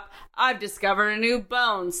 stop. I've discovered a new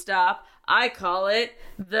bone, stop. I call it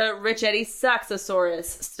the Rich Eddie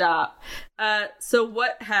Sucksosaurus, stop. So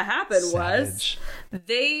what happened was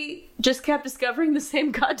they just kept discovering the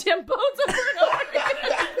same goddamn bones over and over again.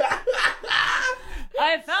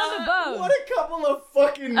 I found a bone. What a couple of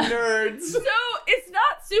fucking nerds. So it's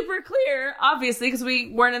not super clear, obviously, because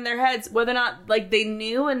we weren't in their heads, whether or not like they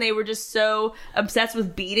knew and they were just so obsessed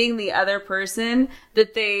with beating the other person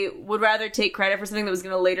that they would rather take credit for something that was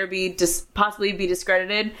going to later be possibly be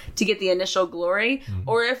discredited to get the initial glory,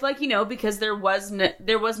 or if because there was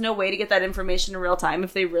no way to get that information in real time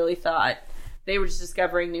if they really thought they were just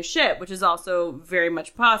discovering new shit, which is also very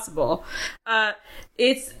much possible.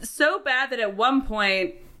 It's so bad that at one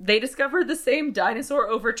point they discovered the same dinosaur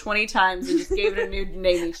over 20 times and just gave it a new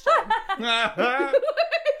name each time.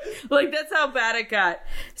 Like, that's how bad it got.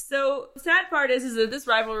 So, sad part is that this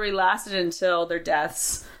rivalry lasted until their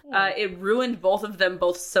deaths. It ruined both of them,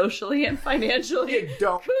 both socially and financially. You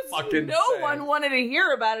don't fucking no say. one wanted to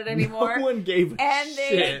hear about it anymore. No one gave a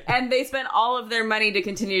shit. They spent all of their money to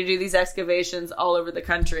continue to do these excavations all over the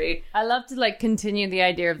country. I love to like continue the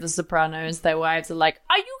idea of The Sopranos. Their wives are like,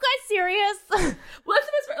 "Are you guys serious? Well, that's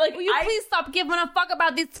the best part. Like, Will you please stop giving a fuck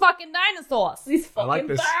about these fucking dinosaurs?" these fucking I like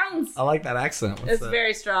this. bounds. I like that accent. What's It's that?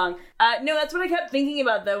 very strong. No, that's what I kept thinking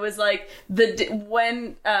about, though, was like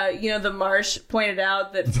when the Marsh pointed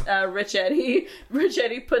out that Rich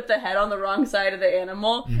Eddie put the head on the wrong side of the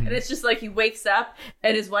animal, and it's just like he wakes up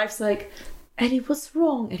and his wife's like, "Eddie, what's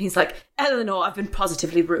wrong?" And he's like, "Eleanor, I've been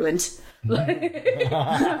positively ruined."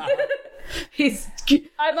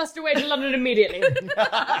 I must away to London immediately.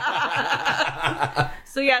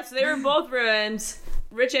 So they were both ruined.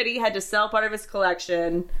 Rich Eddie had to sell part of his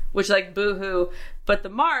collection, which, like, boo-hoo. But the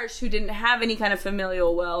Marsh, who didn't have any kind of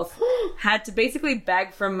familial wealth, had to basically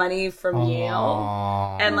beg for money from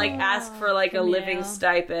Yale and, like, ask for, like, a living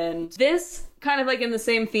stipend. This, kind of like in the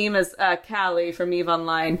same theme as Callie from EVE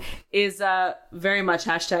Online, is very much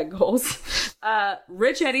 #goals.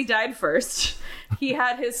 Rich Eddie died first. He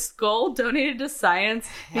had his skull donated to science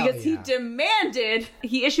because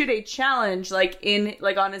he issued a challenge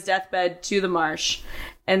on his deathbed to the Marsh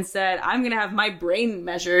and said, "I'm going to have my brain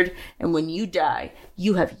measured, and when you die,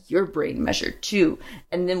 you have your brain measured too,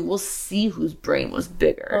 and then we'll see whose brain was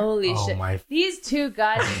bigger." Holy shit. my- These two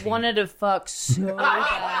guys wanted to fuck so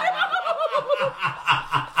bad.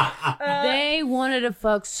 They wanted to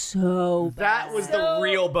fuck so bad. That was the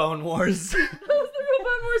real Bone Wars.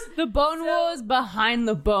 The Bone Wars behind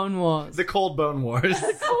the Bone Wars. The Cold Bone Wars.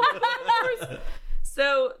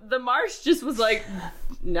 So the Marsh just was like,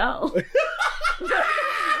 "No." I'm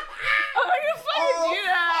not gonna fucking do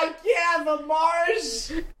that. Fuck yeah, the Marsh!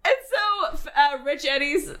 And so Rich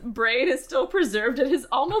Eddie's brain is still preserved at his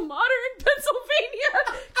alma mater in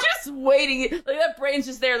Pennsylvania, just waiting. Like, that brain's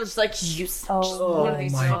just there, just like, "You one of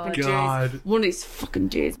these my fucking God. days. One of these fucking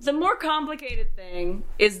days." The more complicated thing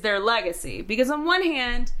is their legacy, because on one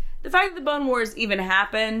hand, the fact that the Bone Wars even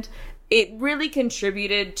happened, it really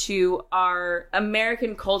contributed to our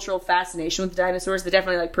American cultural fascination with dinosaurs that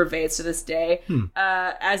definitely pervades to this day,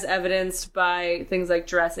 as evidenced by things like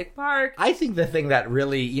Jurassic Park. I think the thing that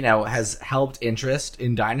really, has helped interest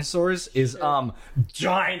in dinosaurs is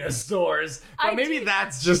dinosaurs. But maybe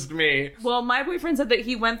that's just me. Well, my boyfriend said that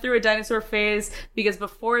he went through a dinosaur phase because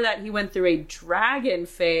before that he went through a dragon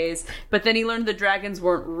phase, but then he learned the dragons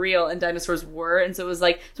weren't real and dinosaurs were, and so it was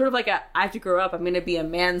sort of like I have to grow up, I'm going to be a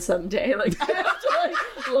man someday. Like, I have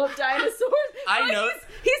to love dinosaurs. I know.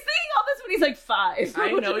 He's thinking all this when he's 5.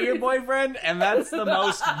 I know your boyfriend, and that's the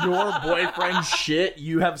most your boyfriend shit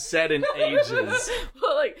you have said in ages.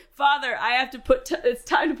 Well, "Father, I have to it's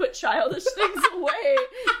time to put childish things away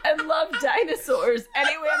and love dinosaurs.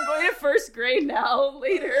 Anyway, I'm going to first grade now,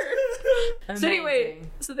 later." So anyway,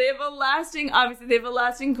 they have a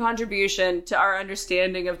lasting contribution to our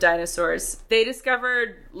understanding of dinosaurs. They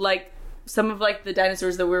discovered, some of the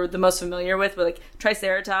dinosaurs that we're the most familiar with were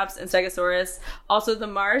Triceratops and Stegosaurus. Also the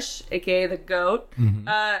Marsh, aka the goat.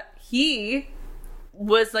 He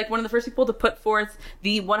was one of the first people to put forth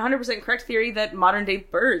the 100% correct theory that modern day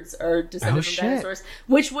birds are descended from dinosaurs,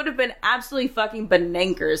 which would have been absolutely fucking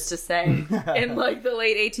banankers to say in the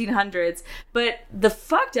late 1800s. But the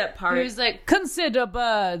fucked up part, He was like, "Consider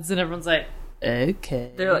birds," and everyone's like,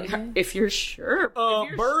 "Okay." they're like, "If you're sure, if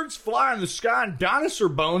you're Birds fly in the sky and dinosaur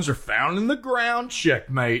bones are found in the ground.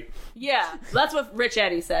 Checkmate. Yeah, that's what Rich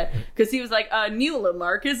Eddie said. Because he was like, "New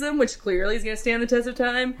Lamarckism," which clearly is going to stand the test of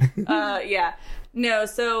time. Yeah. No,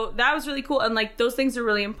 so that was really cool. And those things are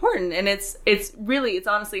really important. And it's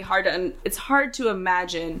honestly hard it's hard to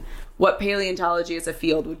imagine what paleontology as a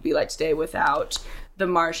field would be like today without the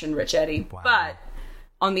Marsh and Rich Eddie. Wow. But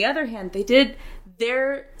on the other hand,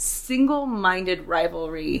 their single-minded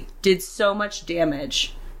rivalry did so much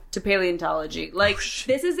damage to paleontology.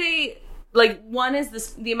 This is one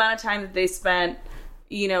is the amount of time that they spent,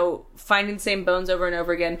 finding the same bones over and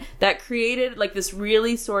over again that created this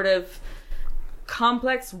really sort of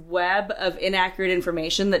complex web of inaccurate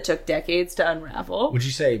information that took decades to unravel. Would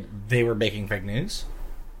you say they were making fake news?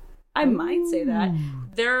 I might say that.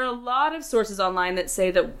 There are a lot of sources online that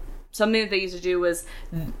say that something that they used to do was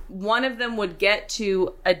one of them would get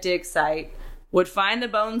to a dig site, would find the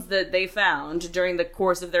bones that they found during the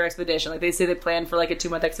course of their expedition. They say they planned for a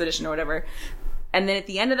 2-month expedition or whatever. And then at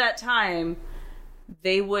the end of that time,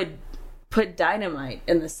 they would put dynamite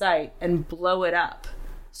in the site and blow it up.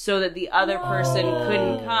 so that the other person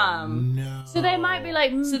couldn't come. No. So there might be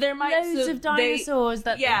like So there might loads of dinosaurs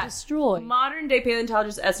that they destroy. Modern day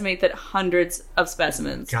paleontologists estimate that hundreds of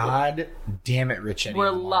specimens God damn it, Rich Eddie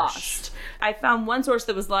were Marsh. lost. I found one source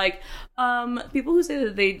that was like, people who say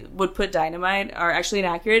that they would put dynamite are actually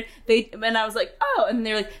inaccurate. And I was like, oh, and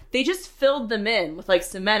they're like, they just filled them in with like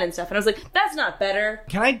cement and stuff. And I was like, that's not better.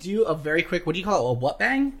 Can I do a very quick, what do you call it, a what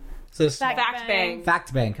bang? So Fact bang.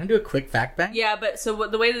 Fact bang. Can I do a quick fact bang? Yeah, but so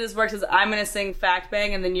the way that this works is I'm gonna sing fact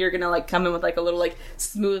bang, and then you're gonna like come in with like a little like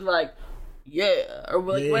smooth like yeah or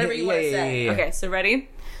like whatever you want to say. Yeah. Okay, so ready?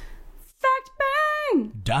 Fact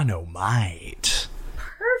bang. Dynamite.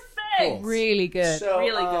 Perfect. Really good. So,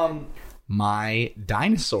 Really good. My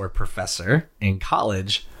dinosaur professor in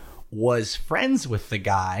college was friends with the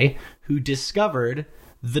guy who discovered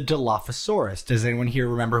the Dilophosaurus. Does anyone here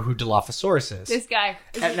remember who Dilophosaurus is? This guy.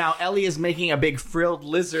 And now Ellie is making a big frilled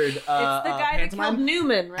lizard. It's the guy that pantomime, killed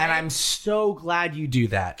Newman, right? and I'm so glad you do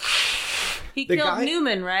that. he the killed guy-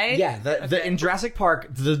 Newman, right? Yeah, in Jurassic Park,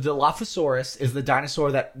 the Dilophosaurus is the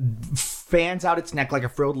dinosaur that fans out its neck like a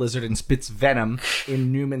frilled lizard and spits venom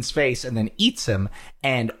in Newman's face and then eats him.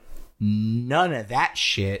 And none of that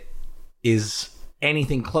shit is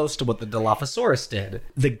anything close to what the Dilophosaurus did.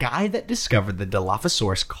 The guy that discovered the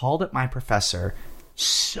Dilophosaurus called up my professor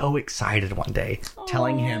so excited one day,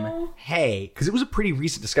 telling him, hey, because it was a pretty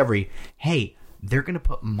recent discovery, hey, they're going to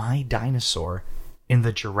put my dinosaur in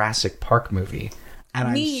the Jurassic Park movie.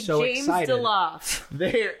 And Me, I'm so James excited. Deloff.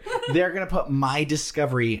 They're going to put my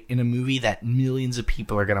discovery in a movie that millions of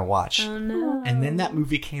people are going to watch. Oh, no. And then that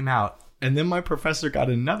movie came out. And then my professor got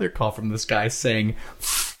another call from this guy saying,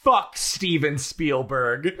 fuck Steven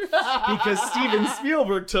Spielberg. Because Steven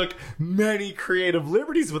Spielberg took many creative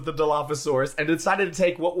liberties with the Dilophosaurus and decided to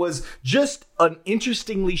take what was just an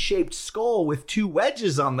interestingly shaped skull with two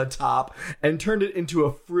wedges on the top and turned it into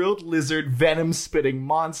a frilled lizard venom-spitting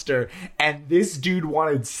monster. And this dude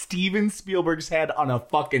wanted Steven Spielberg's head on a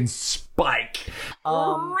fucking spike.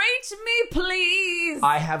 Rate me, please.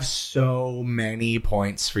 I have so many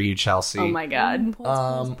points for you, Chelsea. Oh my god.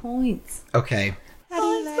 Points. Okay.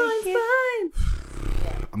 Fine.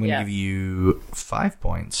 I'm going to give you 5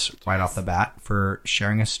 points right off the bat for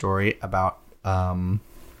sharing a story about the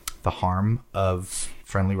harm of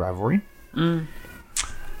friendly rivalry. I'm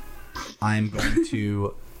going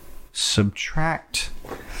to subtract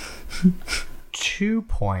 2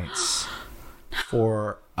 points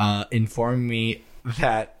for informing me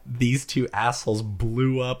that these two assholes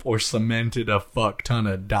blew up or cemented a fuck ton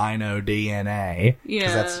of dino DNA. Yeah.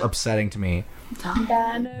 Because that's upsetting to me.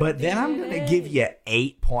 But then I'm going to give you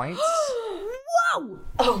 8 points. Whoa!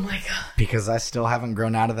 Oh my god. Because I still haven't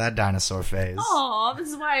grown out of that dinosaur phase. Aw,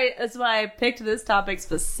 that's why I picked this topic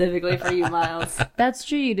specifically for you, Miles. That's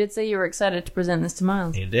true. You did say you were excited to present this to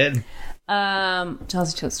Miles. You did.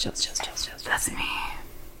 Chelsea. That's me.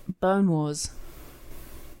 Bone Wars.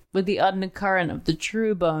 With the undercurrent of the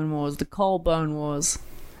true Bone Wars, the cold Bone Wars,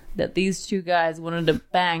 that these two guys wanted to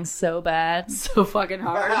bang so bad So fucking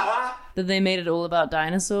hard. that they made it all about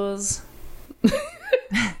dinosaurs.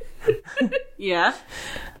 Yeah.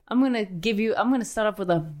 I'm gonna start off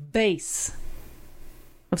with a base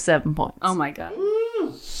of 7 points. Oh my god.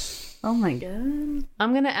 Oh my god.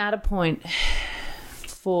 I'm gonna add a point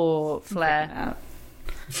for flair.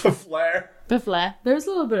 For flair. For flair. There's a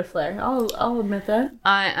little bit of flair. I'll admit that.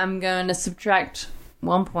 I am going to subtract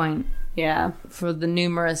 1 point Yeah. for the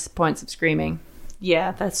numerous points of screaming.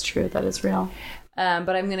 Yeah, that's true. That is real.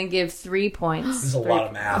 But I'm going to give 3 points. There's a lot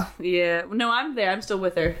of math. Yeah. No, I'm there. I'm still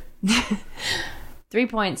with her. 3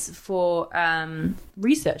 points for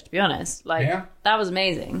research, to be honest. Like, Yeah. that was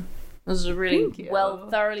amazing. It was a really well,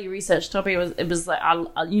 thoroughly researched topic. It was like, I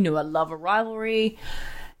love a rivalry.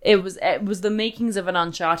 It was the makings of an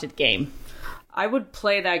Uncharted game. I would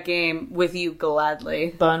play that game with you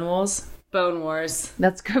gladly. Bone Wars. Bone Wars.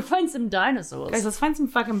 Let's go find some dinosaurs. Guys, let's find some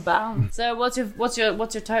fucking bones. So what's your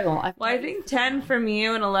total? Well, I think 10 from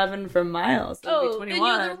you and 11 from Miles. That'd be 21. Then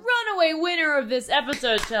you're the runaway winner of this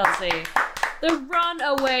episode, Chelsea. The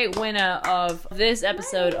runaway winner of this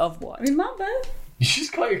episode of what? I mean, not bad. You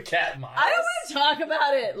just call your cat Miles. I don't want to talk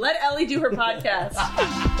about it. Let Ellie do her podcast.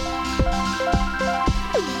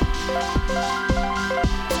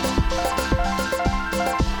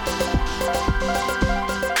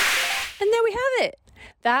 And there we have it.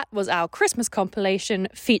 That was our Christmas compilation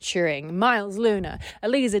featuring Miles Luna,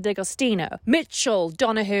 Eliza D'Agostino, Mitchell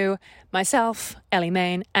Donahue, myself, Ellie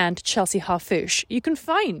Main, and Chelsea Harfouche. You can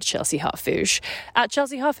find Chelsea Harfouche at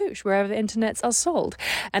Chelsea Harfouche, wherever the internets are sold.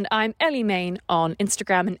 And I'm Ellie Main on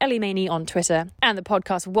Instagram and Ellie Mainey on Twitter. And the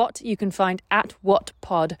podcast What you can find at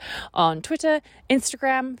WhatPod on Twitter,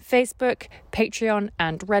 Instagram, Facebook, Patreon,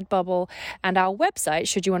 and Redbubble. And our website,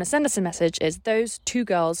 should you want to send us a message, is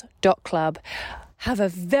those2girls.club. Have a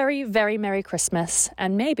very, very Merry Christmas,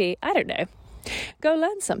 and maybe, I don't know, go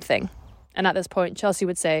learn something. And at this point, Chelsea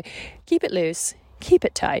would say, keep it loose, keep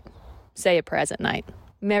it tight, say your prayers at night.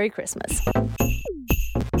 Merry Christmas.